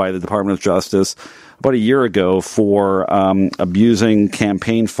indicted by the Department of Justice about a year ago for abusing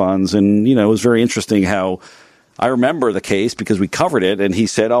campaign funds. And, it was very interesting how I remember the case because we covered it. And he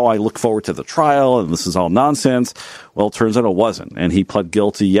said, I look forward to the trial and this is all nonsense. Well, it turns out it wasn't. And he pled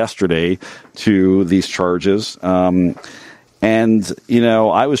guilty yesterday to these charges. I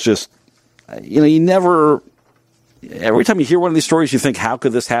was just, you never, every time you hear one of these stories, you think, how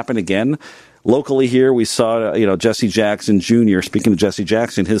could this happen again? Locally here, we saw, Jesse Jackson Jr., speaking of Jesse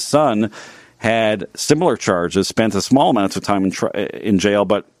Jackson, his son had similar charges, spent a small amount of time in jail,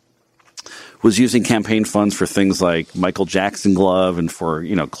 but was using campaign funds for things like Michael Jackson glove and for,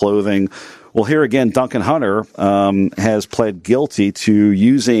 clothing. Well, here again, Duncan Hunter has pled guilty to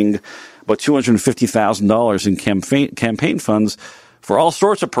using about $250,000 in campaign funds for all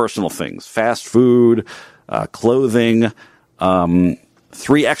sorts of personal things, fast food, clothing,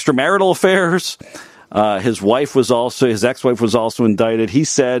 3 extramarital affairs. His ex-wife was also indicted. He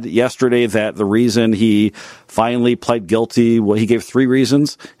said yesterday that the reason he finally pled guilty, he gave 3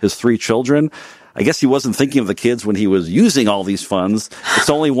 reasons, his 3 children. I guess he wasn't thinking of the kids when he was using all these funds. It's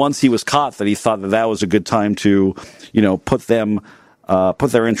only once he was caught that he thought that was a good time to, put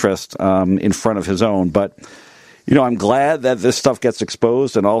their interest, in front of his own. But, I'm glad that this stuff gets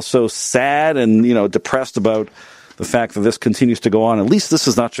exposed, and also sad and, depressed about the fact that this continues to go on. At least this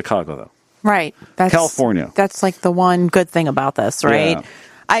is not Chicago, though. Right. That's California. That's like the one good thing about this, right? Yeah.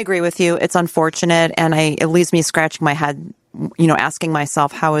 I agree with you. It's unfortunate, and it leaves me scratching my head, asking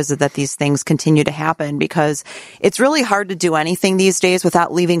myself, how is it that these things continue to happen? Because it's really hard to do anything these days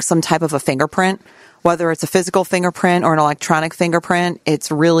without leaving some type of a fingerprint, whether it's a physical fingerprint or an electronic fingerprint.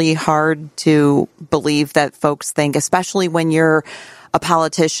 It's really hard to believe that folks think, especially when you're a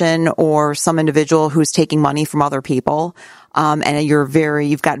politician or some individual who's taking money from other people, and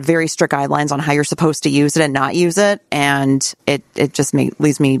you've got very strict guidelines on how you're supposed to use it and not use it, and it just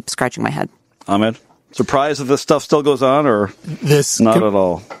leaves me scratching my head. Ahmed, surprised that this stuff still goes on, or not at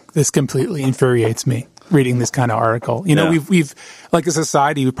all? This completely infuriates me, reading this kind of article. We've like a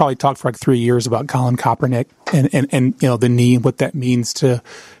society, we've probably talked for like 3 years about Colin Kaepernick and the knee and what that means to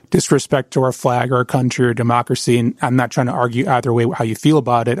disrespect to our flag or our country or democracy. And I'm not trying to argue either way how you feel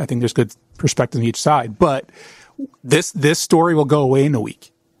about it. I think there's good perspective on each side. But this story will go away in a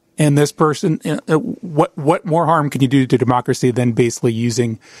week. And this person, what more harm can you do to democracy than basically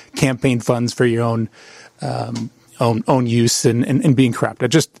using campaign funds for your own use and being corrupt?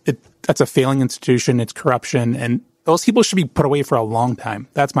 That's a failing institution. It's corruption, and those people should be put away for a long time.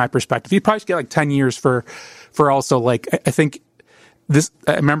 That's my perspective. You probably should get like 10 years for also I think.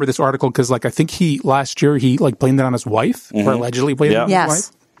 I remember this article because, I think last year he blamed it on his wife, or allegedly blamed it on his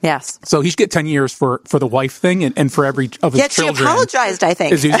wife. Yes. So he should get 10 years for the wife thing, and for every of his children. Yet she apologized, I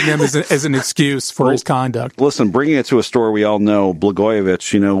think. Is using them as an excuse for his conduct. Listen, bringing it to a story we all know,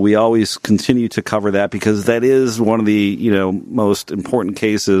 Blagojevich, we always continue to cover that because that is one of the, most important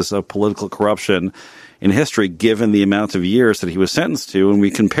cases of political corruption in history, given the amount of years that he was sentenced to. And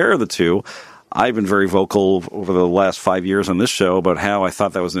we compare the two. I've been very vocal over the last 5 years on this show about how I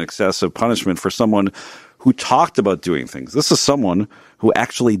thought that was an excessive punishment for someone who talked about doing things. This is someone who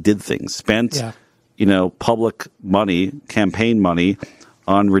actually did things, spent, public money, campaign money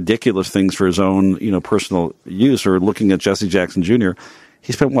on ridiculous things for his own, personal use. Or looking at Jesse Jackson Jr.,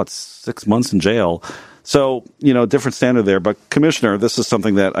 he spent, 6 months in jail. So, different standard there. But, Commissioner, this is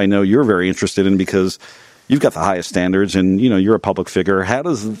something that I know you're very interested in because you've got the highest standards and, you're a public figure. How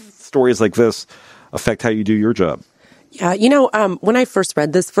does stories like this affect how you do your job? Yeah, when I first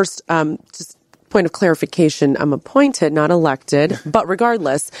read this, just point of clarification, I'm appointed, not elected. But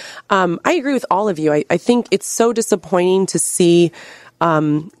regardless, I agree with all of you. I think it's so disappointing to see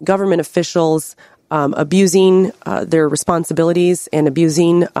government officials abusing their responsibilities and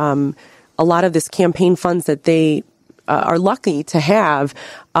abusing a lot of this campaign funds that they are lucky to have.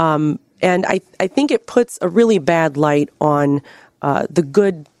 And I think it puts a really bad light on the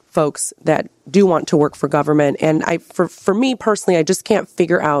good folks that do want to work for government. And for me personally, I just can't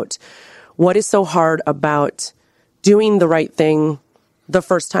figure out what is so hard about doing the right thing the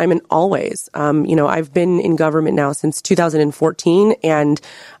first time and always. I've been in government now since 2014, and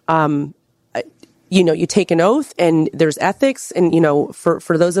you take an oath and there's ethics, and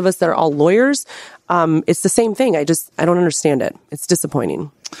for those of us that are all lawyers, it's the same thing. I don't understand it. It's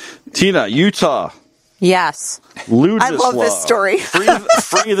disappointing. Tina, Utah. Yes. Lewdness I love law. this story. Free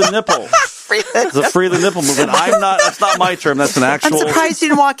the nipple. The free the nipple movement. That's not my term. That's an actual. I'm surprised you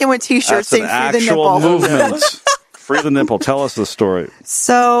didn't walk in with T-shirts saying free the nipple. Movement. Free the nipple. Tell us the story.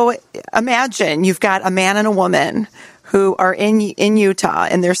 So imagine you've got a man and a woman who are in Utah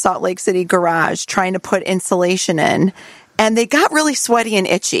in their Salt Lake City garage trying to put insulation in. And they got really sweaty and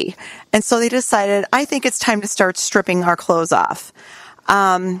itchy. And so they decided, I think it's time to start stripping our clothes off.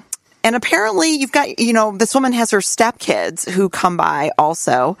 And apparently you've got, this woman has her stepkids who come by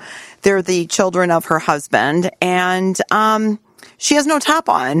also. They're the children of her husband. And she has no top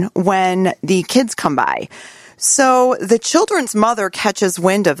on when the kids come by. So the children's mother catches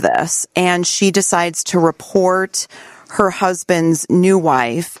wind of this, and she decides to report her husband's new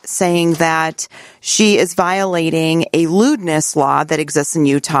wife, saying that she is violating a lewdness law that exists in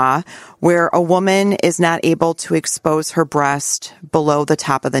Utah, where a woman is not able to expose her breast below the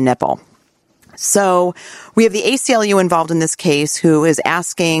top of the nipple. So we have the ACLU involved in this case, who is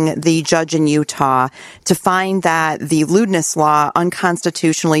asking the judge in Utah to find that the lewdness law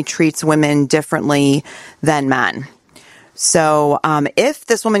unconstitutionally treats women differently than men. So if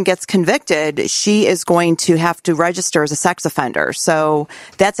this woman gets convicted, she is going to have to register as a sex offender. So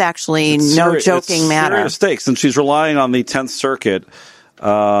that's actually no joking matter. Serious stakes, and she's relying on the 10th Circuit,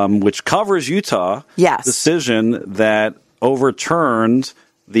 which covers Utah, decision that overturned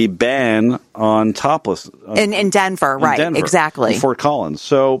the ban on topless. In Denver, right, Denver, exactly. In Fort Collins.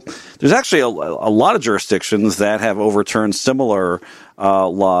 So there's actually a lot of jurisdictions that have overturned similar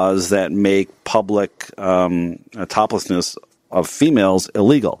laws that make public toplessness of females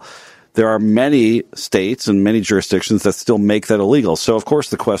illegal. There are many states and many jurisdictions that still make that illegal. So, of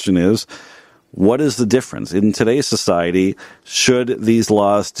course, the question is, what is the difference? In today's society, should these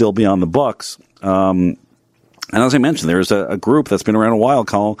laws still be on the books? And as I mentioned, there's a group that's been around a while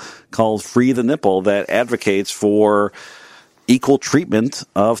called Free the Nipple that advocates for equal treatment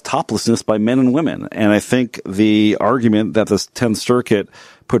of toplessness by men and women. And I think the argument that the 10th Circuit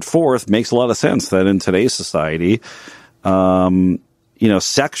put forth makes a lot of sense, that in today's society,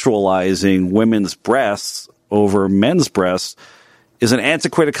 sexualizing women's breasts over men's breasts is an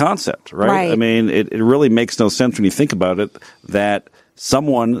antiquated concept, right? I mean, it really makes no sense when you think about it, that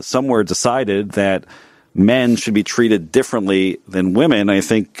someone somewhere decided that men should be treated differently than women. I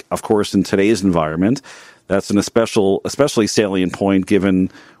think, of course, in today's environment, that's an especially salient point given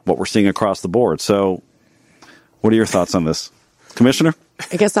what we're seeing across the board. So what are your thoughts on this? Commissioner?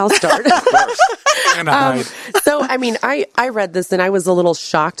 I guess I'll start. So, I read this and I was a little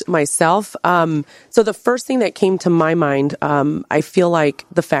shocked myself. So the first thing that came to my mind, I feel like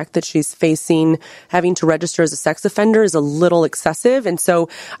the fact that she's facing having to register as a sex offender is a little excessive. And so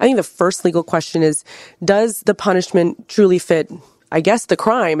I think the first legal question is, does the punishment truly fit, I guess, the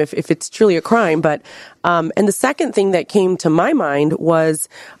crime, if it's truly a crime? But, and the second thing that came to my mind was,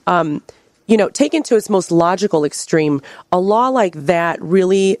 taken to its most logical extreme, a law like that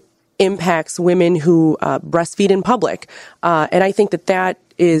really impacts women who breastfeed in public. And I think that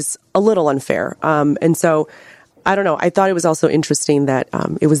is a little unfair. And so, I don't know. I thought it was also interesting that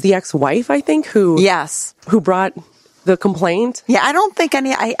it was the ex-wife, I think, who brought the complaint. Yeah, I don't think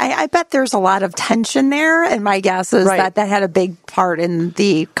I bet there's a lot of tension there. And my guess is that had a big part in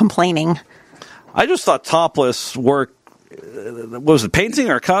the complaining. I just thought topless work. Was it painting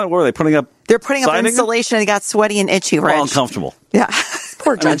or what were they putting up? They're putting up Signing insulation and it got sweaty and itchy, Rich. Well, uncomfortable. Yeah.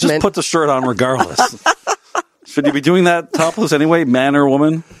 Poor judgment. Just put the shirt on regardless. Should you be doing that topless anyway, man or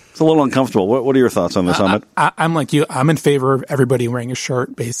woman? It's a little uncomfortable. What are your thoughts on this, Amit? I'm like you. I'm in favor of everybody wearing a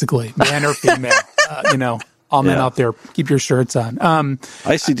shirt, basically, man or female. All men out there, keep your shirts on.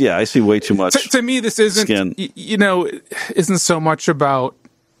 I see way too much. To me, this isn't, skin. Isn't so much about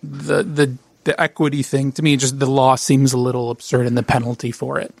the equity thing. To me, just the law seems a little absurd and the penalty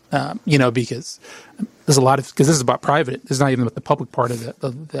for it. Because there's a lot of, because this is about private. It's not even about the public part of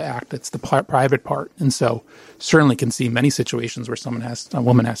the act. It's the private part. And so certainly can see many situations where a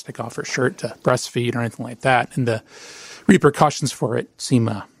woman has to take off her shirt to breastfeed or anything like that. And the repercussions for it seem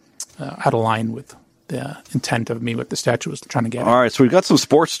out of line with the intent of what the statute was trying to get at. All right, so we've got some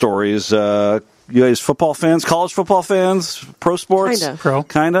sports stories. You guys football fans, college football fans, pro sports?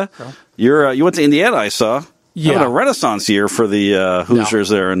 Kinda. Pro. You went to Indiana, I saw. Yeah. Having a renaissance year for the Hoosiers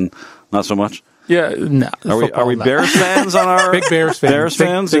there, and not so much. Yeah, no. Are we Bears fans on our... Big Bears fans. Bears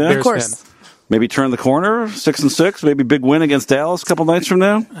fans, big yeah? Bears of course. Fan. Maybe turn the corner, 6-6, maybe big win against Dallas a couple nights from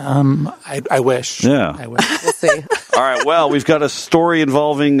now? I wish. Yeah. We'll see. All right, well, we've got a story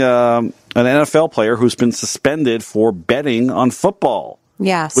involving an NFL player who's been suspended for betting on football.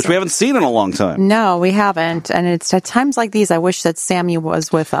 Yes. Which we haven't seen in a long time. No, we haven't. And it's at times like these I wish that Sammy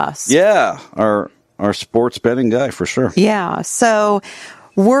was with us. Yeah, our sports betting guy for sure. Yeah. So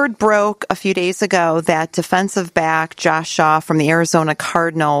word broke a few days ago that defensive back Josh Shaw from the Arizona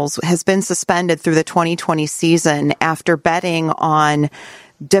Cardinals has been suspended through the 2020 season after betting on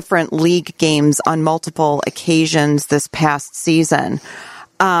different league games on multiple occasions this past season.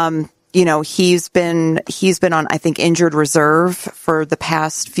 He's been on, I think, injured reserve for the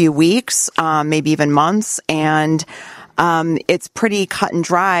past few weeks, maybe even months. And it's pretty cut and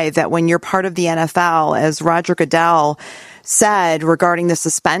dry that when you're part of the NFL, as Roger Goodell said regarding the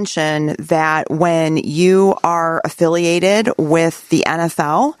suspension, that when you are affiliated with the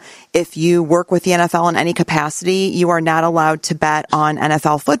NFL, if you work with the NFL in any capacity, you are not allowed to bet on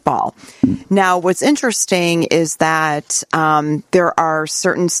NFL football. Now, what's interesting is that there are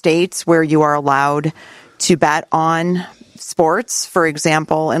certain states where you are allowed to bet on sports. For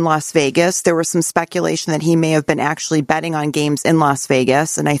example, in Las Vegas, there was some speculation that he may have been actually betting on games in Las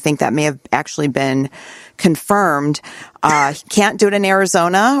Vegas, and I think that may have actually been confirmed. He can't do it in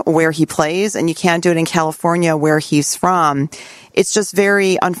Arizona where he plays, and you can't do it in California where he's from. It's just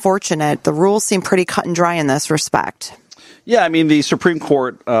very unfortunate. The rules seem pretty cut and dry in this respect. Yeah, I mean, the Supreme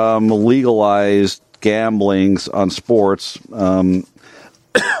Court legalized gamblings on sports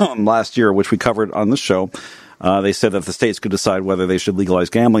last year, which we covered on this show. They said that the states could decide whether they should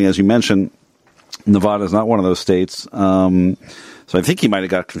legalize gambling. As you mentioned, Nevada is not one of those states. So I think he might have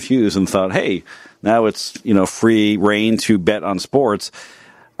got confused and thought, hey, now it's, free reign to bet on sports.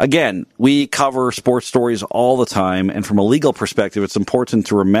 Again, we cover sports stories all the time. And from a legal perspective, it's important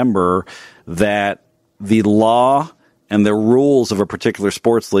to remember that the law and the rules of a particular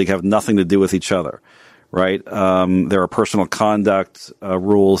sports league have nothing to do with each other. Right? There are personal conduct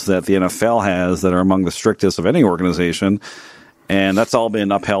rules that the NFL has that are among the strictest of any organization, and that's all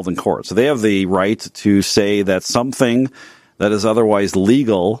been upheld in court. So they have the right to say that something that is otherwise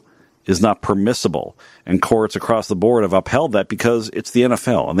legal is not permissible, and courts across the board have upheld that because it's the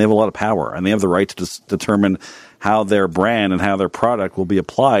NFL, and they have a lot of power, and they have the right to determine how their brand and how their product will be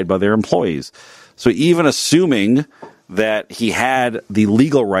applied by their employees. So even assuming that he had the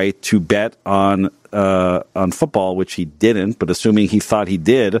legal right to bet on football, which he didn't, but assuming he thought he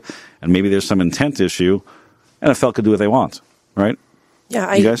did, and maybe there's some intent issue, NFL could do what they want, right?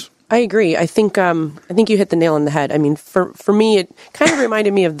 Yeah, you guys? I agree. I think you hit the nail on the head. I mean, for me, it kind of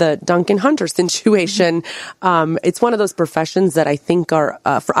reminded me of the Duncan Hunter situation. It's one of those professions that I think are,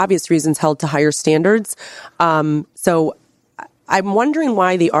 for obvious reasons, held to higher standards. So I'm wondering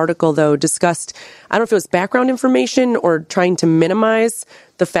why the article, though, discussed, I don't know if it was background information or trying to minimize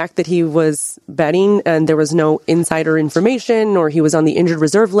the fact that he was betting and there was no insider information or he was on the injured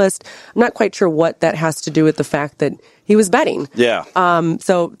reserve list. I'm not quite sure what that has to do with the fact that he was betting. Yeah.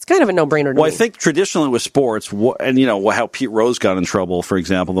 So it's kind of a no-brainer to me. Well, I think traditionally with sports, and how Pete Rose got in trouble, for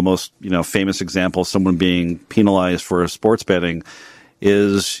example, the most famous example of someone being penalized for sports betting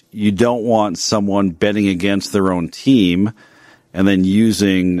is you don't want someone betting against their own team and then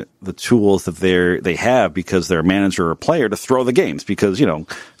using the tools that they have because they're a manager or a player to throw the games. Because,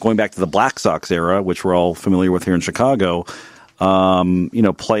 going back to the Black Sox era, which we're all familiar with here in Chicago,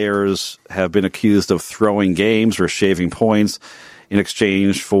 players have been accused of throwing games or shaving points in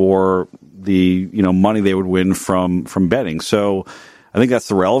exchange for the, money they would win from betting. So I think that's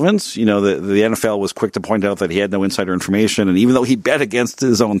the relevance. The NFL was quick to point out that he had no insider information. And even though he bet against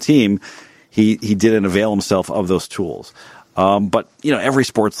his own team, he didn't avail himself of those tools. But every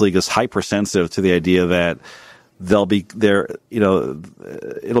sports league is hypersensitive to the idea that it'll be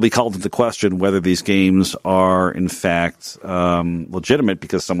called into question whether these games are in fact legitimate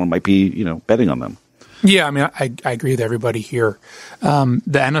because someone might be betting on them. Yeah, I mean, I agree with everybody here. The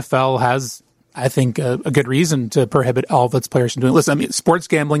NFL has, I think, a good reason to prohibit all of its players from doing it. Listen, I mean, sports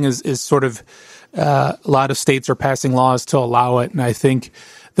gambling is sort of a lot of states are passing laws to allow it, and I think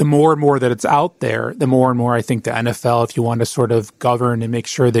the more and more that it's out there, the more and more I think the NFL, if you want to sort of govern and make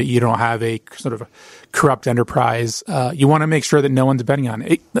sure that you don't have a sort of a corrupt enterprise, you want to make sure that no one's betting on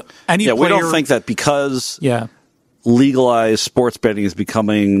it. We don't think that because legalized sports betting is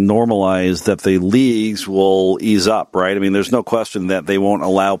becoming normalized that the leagues will ease up, right? I mean, there's no question that they won't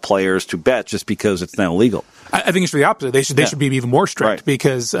allow players to bet just because it's now legal. I think it's the opposite. They should be even more strict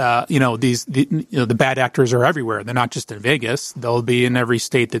because the bad actors are everywhere. They're not just in Vegas. They'll be in every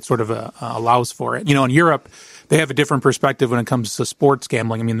state that sort of allows for it. In Europe, they have a different perspective when it comes to sports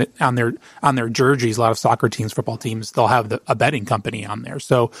gambling. I mean, on their jerseys, a lot of soccer teams, football teams, they'll have a betting company on there.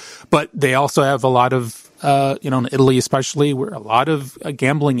 So, but they also have a lot of in Italy especially, where a lot of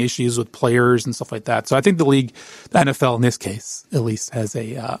gambling issues with players and stuff like that. So I think the league, the NFL in this case, at least, has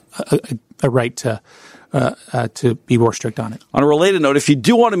a right to be more strict on it. On a related note, if you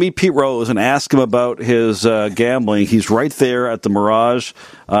do want to meet Pete Rose and ask him about his gambling, he's right there at the Mirage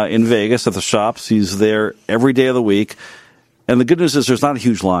in Vegas at the shops. He's there every day of the week. And the good news is there's not a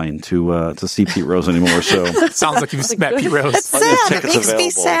huge line to see Pete Rose anymore. So sounds like you've met Pete Rose. It's sad. It makes me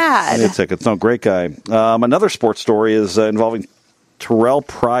sad. Plenty of tickets. No, great guy. Another sports story is involving Terrell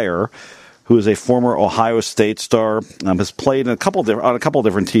Pryor, who is a former Ohio State star, has played on a couple of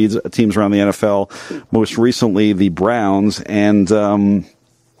different teams around the NFL, most recently the Browns, and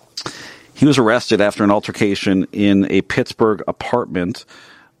he was arrested after an altercation in a Pittsburgh apartment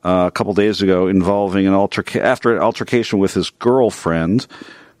a couple days ago involving after an altercation with his girlfriend,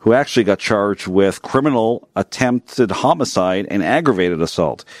 who actually got charged with criminal attempted homicide and aggravated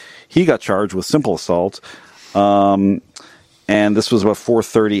assault. He got charged with simple assault. And this was about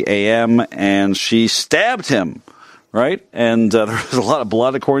 4:30 a.m., and she stabbed him, right? And there was a lot of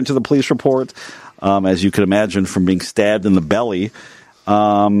blood, according to the police report, as you can imagine, from being stabbed in the belly.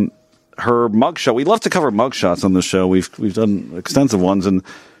 Her mugshot, we love to cover mugshots on the show. We've done extensive ones, and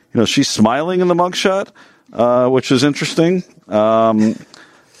she's smiling in the mugshot, which is interesting.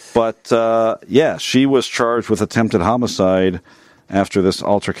 But she was charged with attempted homicide after this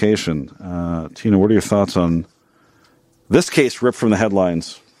altercation. Tina, what are your thoughts on this case ripped from the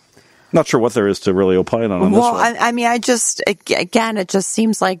headlines? Not sure what there is to really opine on this one. Well, I mean, it just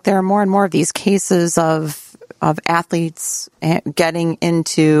seems like there are more and more of these cases of athletes getting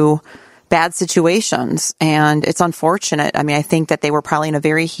into bad situations, and it's unfortunate. I mean, I think that they were probably in a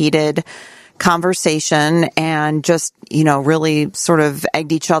very heated conversation and just, really sort of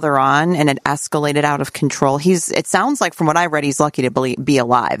egged each other on, and it escalated out of control. It sounds like, from what I read, he's lucky to be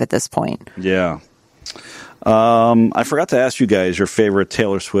alive at this point. Yeah. I forgot to ask you guys your favorite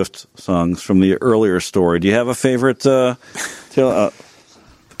Taylor Swift songs from the earlier story. Do you have a favorite? Taylor?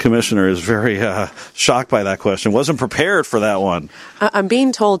 Commissioner is very shocked by that question. Wasn't prepared for that one. I'm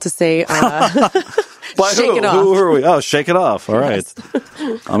being told to say, By Shake It Off. Who are we? Oh, Shake It Off. All right.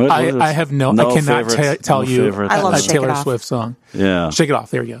 I have I cannot tell you I love a Shake It Taylor Off. Swift song. Yeah. Shake It Off.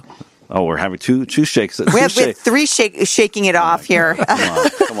 There you go. Oh, we're having two shakes. We have three shaking it off here.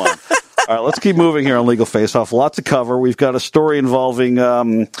 Come on. All right, let's keep moving here on Legal Face Off. A lot to cover. We've got a story involving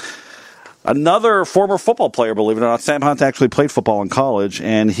another former football player, believe it or not. Sam Hunt actually played football in college,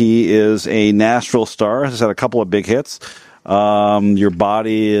 and he is a Nashville star. Has had a couple of big hits. Your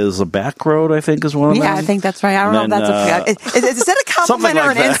Body is a Back Road, I think, is one of them. Yeah, I think that's right. I don't know if that's is that a compliment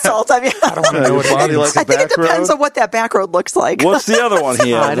or an insult? I mean, I don't want to know what it means. I think it depends on what that back road looks like. What's the other one he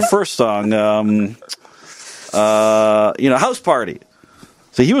had? The first song, House Party.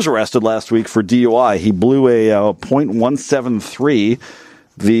 So he was arrested last week for DUI. He blew a .173.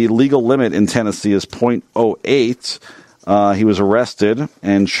 The legal limit in Tennessee is .08. He was arrested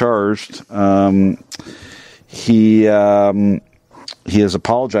and charged. He has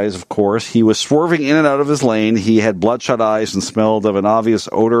apologized, of course. He was swerving in and out of his lane. He had bloodshot eyes and smelled of an obvious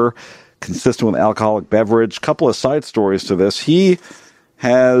odor consistent with alcoholic beverage. Couple of side stories to this. He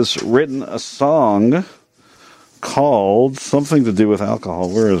has written a song called something to do with alcohol.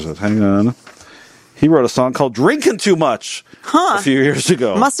 Where is it? Hang on. He wrote a song called Drinking Too Much a few years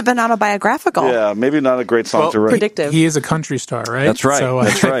ago. Must have been autobiographical. Yeah, maybe not a great song to write. Predictive. He is a country star, right? That's right. So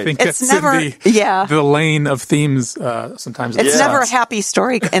That's right. I think It's that's never- in yeah. the lane of themes sometimes. It's never a happy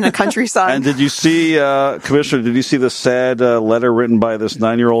story in a country song. And did you see, Commissioner, did you see the sad letter written by this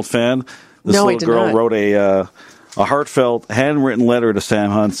 9-year-old fan This little girl wrote a heartfelt, handwritten letter to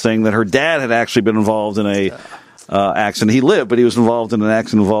Sam Hunt saying that her dad had actually been involved in a accident. He lived, but he was involved in an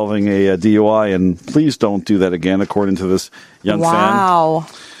accident involving a DUI, and please don't do that again, according to this young fan. Wow.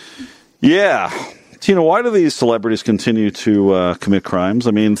 Yeah. Tina, why do these celebrities continue to commit crimes?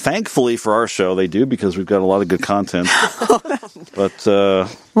 I mean, thankfully for our show, they do, because we've got a lot of good content. But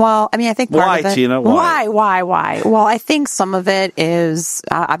well, I mean, I think part why, of it, Tina? Why? Well, I think some of it is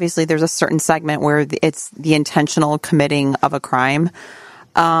obviously there's a certain segment where it's the intentional committing of a crime.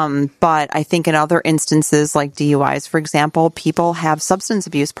 But I think in other instances, like DUIs, for example, people have substance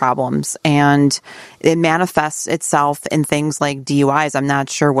abuse problems, and it manifests itself in things like DUIs. I'm not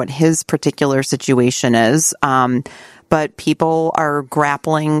sure what his particular situation is, but people are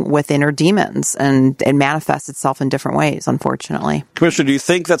grappling with inner demons, and it manifests itself in different ways, unfortunately. Commissioner, do you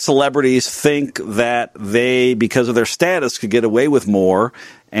think that celebrities think that they, because of their status, could get away with more,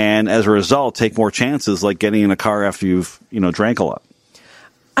 and as a result, take more chances, like getting in a car after you've, drank a lot?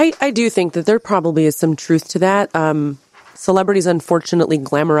 I do think that there probably is some truth to that. Celebrities unfortunately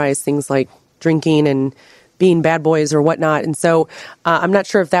glamorize things like drinking and being bad boys or whatnot. And so I'm not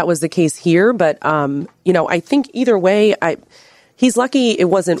sure if that was the case here, but, I think either way, he's lucky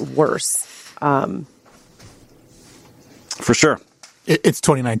it wasn't worse. For sure. It's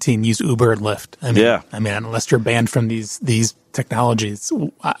 2019. Use Uber and Lyft. I mean, unless you're banned from these technologies,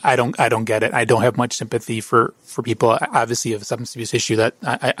 I don't get it. I don't have much sympathy for people. Obviously, you have a substance abuse issue. That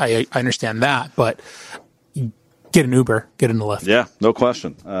I understand that, but get an Uber, get in the Lyft. Yeah, no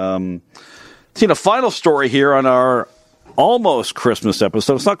question. Tina, final story here on our almost Christmas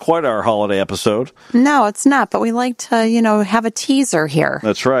episode. It's not quite our holiday episode. No, it's not, but we like to, have a teaser here.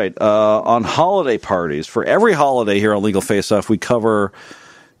 That's right. On holiday parties, for every holiday here on Legal Face Off, we cover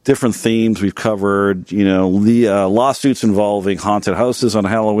different themes. We've covered, the lawsuits involving haunted houses on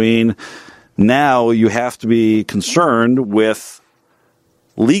Halloween. Now you have to be concerned with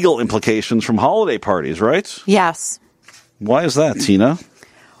legal implications from holiday parties, right? Yes. Why is that, Tina?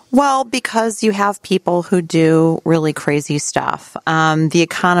 Well, because you have people who do really crazy stuff. The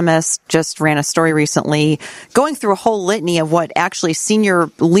Economist just ran a story recently going through a whole litany of what actually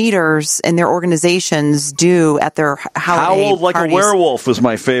senior leaders in their organizations do at their holiday Howl like parties. a werewolf was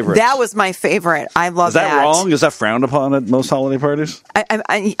my favorite. That was my favorite. I love that. Is that wrong? Is that frowned upon at most holiday parties? I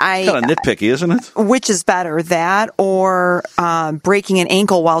kind of nitpicky, isn't it? Which is better, that or breaking an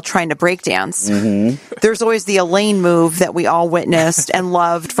ankle while trying to break dance? Mm-hmm. There's always the Elaine move that we all witnessed and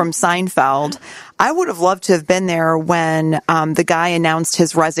loved from Seinfeld. I would have loved to have been there when the guy announced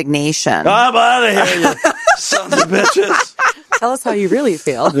his resignation. I'm out of here, you sons of bitches. Tell us how you really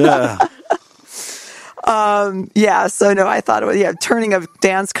feel. Yeah. So no, I thought it was, turning a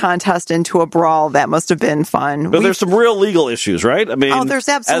dance contest into a brawl, that must have been fun. But there's some real legal issues, right? I mean, there's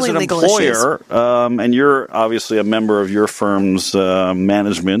absolutely legal issues. As an employer, and you're obviously a member of your firm's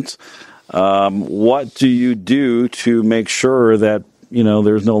management, what do you do to make sure that,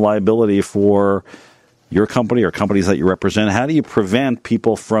 there's no liability for your company or companies that you represent? How do you prevent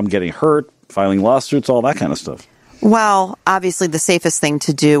people from getting hurt, filing lawsuits, all that kind of stuff? Well, obviously the safest thing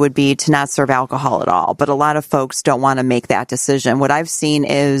to do would be to not serve alcohol at all, but a lot of folks don't want to make that decision. What I've seen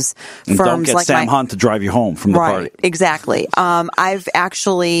is firms don't get like Sam Hunt to drive you home from the party. Right, exactly. I've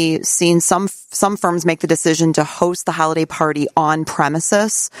actually seen some firms make the decision to host the holiday party on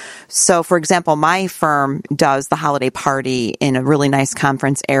premises. So, for example, my firm does the holiday party in a really nice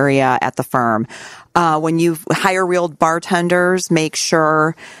conference area at the firm. When you hire real bartenders, make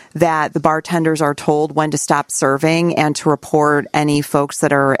sure that the bartenders are told when to stop serving and to report any folks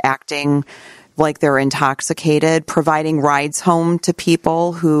that are acting like they're intoxicated, providing rides home to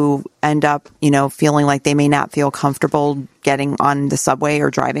people who end up, feeling like they may not feel comfortable getting on the subway or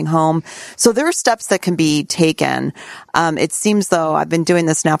driving home. So there are steps that can be taken. It seems, though, I've been doing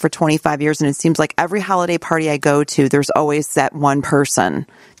this now for 25 years, and it seems like every holiday party I go to, there's always that one person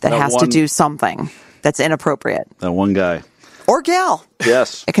that has to do something that's inappropriate. That one guy. Or gal.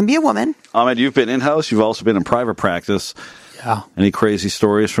 Yes. It can be a woman. Ahmed, you've been in-house. You've also been in private practice. Yeah. Any crazy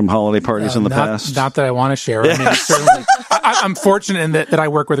stories from holiday parties in the past? Not that I want to share. I mean, certainly, I'm fortunate in that I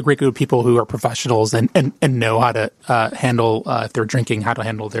work with a great group of people who are professionals and know how to handle, if they're drinking, how to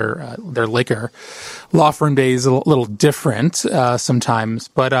handle their liquor. Law firm day is a little different sometimes,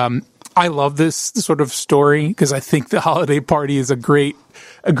 but I love this sort of story because I think the holiday party is a great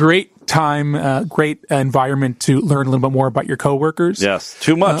time, great environment to learn a little bit more about your coworkers. Yes,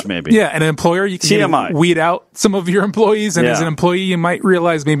 too much maybe. Yeah, and an employer, you can maybe weed out some of your employees, and as an employee, you might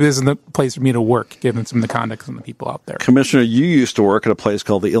realize maybe this isn't the place for me to work, given some of the conduct of the people out there. Commissioner, you used to work at a place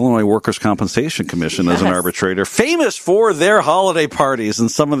called the Illinois Workers' Compensation Commission as an arbitrator, famous for their holiday parties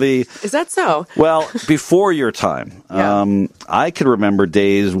and some of the... Is that so? Well, before your time. I can remember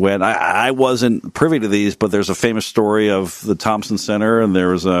days when I wasn't privy to these, but there's a famous story of the Thompson Center, and there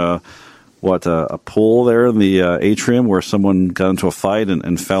was a pool there in the atrium where someone got into a fight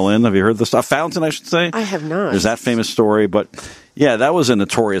and fell in. Have you heard this? A fountain, I should say. I have not. There's that famous story, but yeah, that was a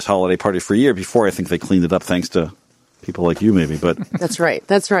notorious holiday party for a year before I think they cleaned it up, thanks to people like you, maybe. But That's right.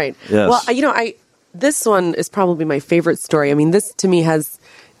 Yes. Well, this one is probably my favorite story. I mean, this to me has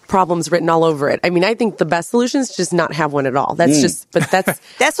problems written all over it. I mean, I think the best solution is just not have one at all. That's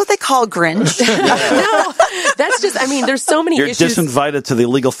that's what they call Grinch. No, that's just, I mean, there's so many issues. You're disinvited to the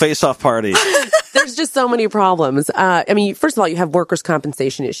legal face-off party. There's just so many problems. I mean, first of all, you have workers'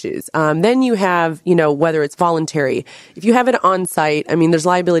 compensation issues. Then you have, whether it's voluntary. If you have it on site, I mean, there's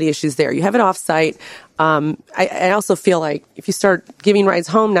liability issues there. You have it off site. I also feel like if you start giving rides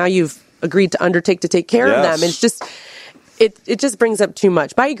home, now you've agreed to undertake to take care of them. It's just, it just brings up too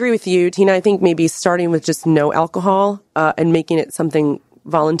much. But I agree with you, Tina. I think maybe starting with just no alcohol and making it something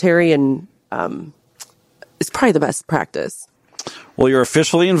voluntary and is probably the best practice. Well, you're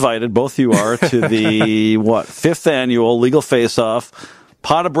officially invited, both you are, to the, 5th annual Legal Face-Off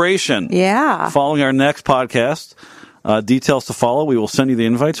Potibration. Yeah. Following our next podcast. Details to follow. We will send you the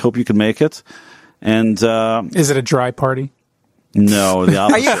invites. Hope you can make it. And is it a dry party? No, the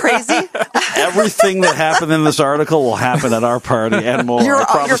opposite. Are you crazy? Everything that happened in this article will happen at our party and more. You're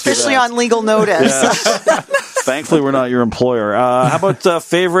officially on legal notice. Yes. Thankfully, we're not your employer. How about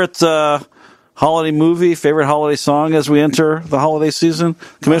favorite holiday movie, favorite holiday song as we enter the holiday season?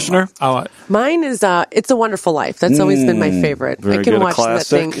 Commissioner? Mine is It's a Wonderful Life. That's always been my favorite. Very I can good. watch that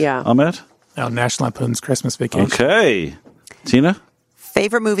thing. Yeah. Ahmed? National Lampoon's Christmas Vacation. Okay. Tina?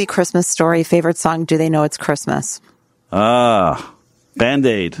 Favorite movie, Christmas Story. Favorite song, Do They Know It's Christmas?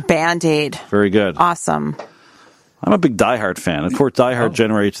 Band-Aid. Band-Aid. Very good. Awesome. I'm a big Die Hard fan. Of course, Die Hard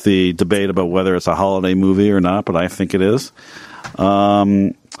generates the debate about whether it's a holiday movie or not, but I think it is.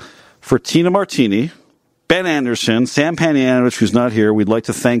 For Tina Martini, Ben Anderson, Sam Panianovich, who's not here, we'd like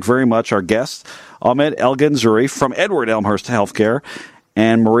to thank very much our guests, Ahmed El-Ganzouri from Edward Elmhurst Healthcare,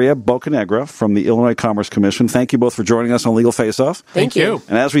 and Maria Bocanegra from the Illinois Commerce Commission. Thank you both for joining us on Legal Face-Off. Thank you.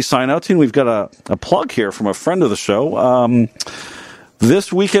 And as we sign out, Tina, we've got a plug here from a friend of the show.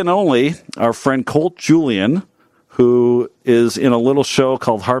 This weekend only, our friend Colt Julian, who is in a little show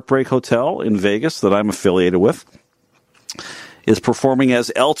called Heartbreak Hotel in Vegas that I'm affiliated with, is performing as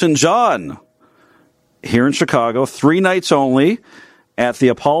Elton John here in Chicago, 3 nights only at the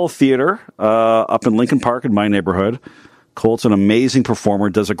Apollo Theater up in Lincoln Park in my neighborhood. Colt's an amazing performer,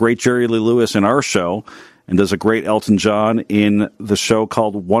 does a great Jerry Lee Lewis in our show, and does a great Elton John in the show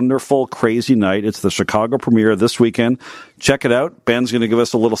called Wonderful Crazy Night. It's the Chicago premiere this weekend. Check it out. Ben's going to give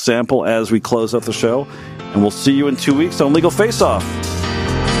us a little sample as we close out the show, and we'll see you in 2 weeks on Legal Face-Off.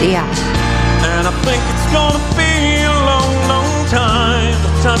 Yeah. And I think it's going to be a long, long time.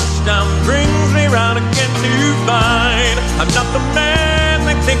 The touchdown brings me round again to find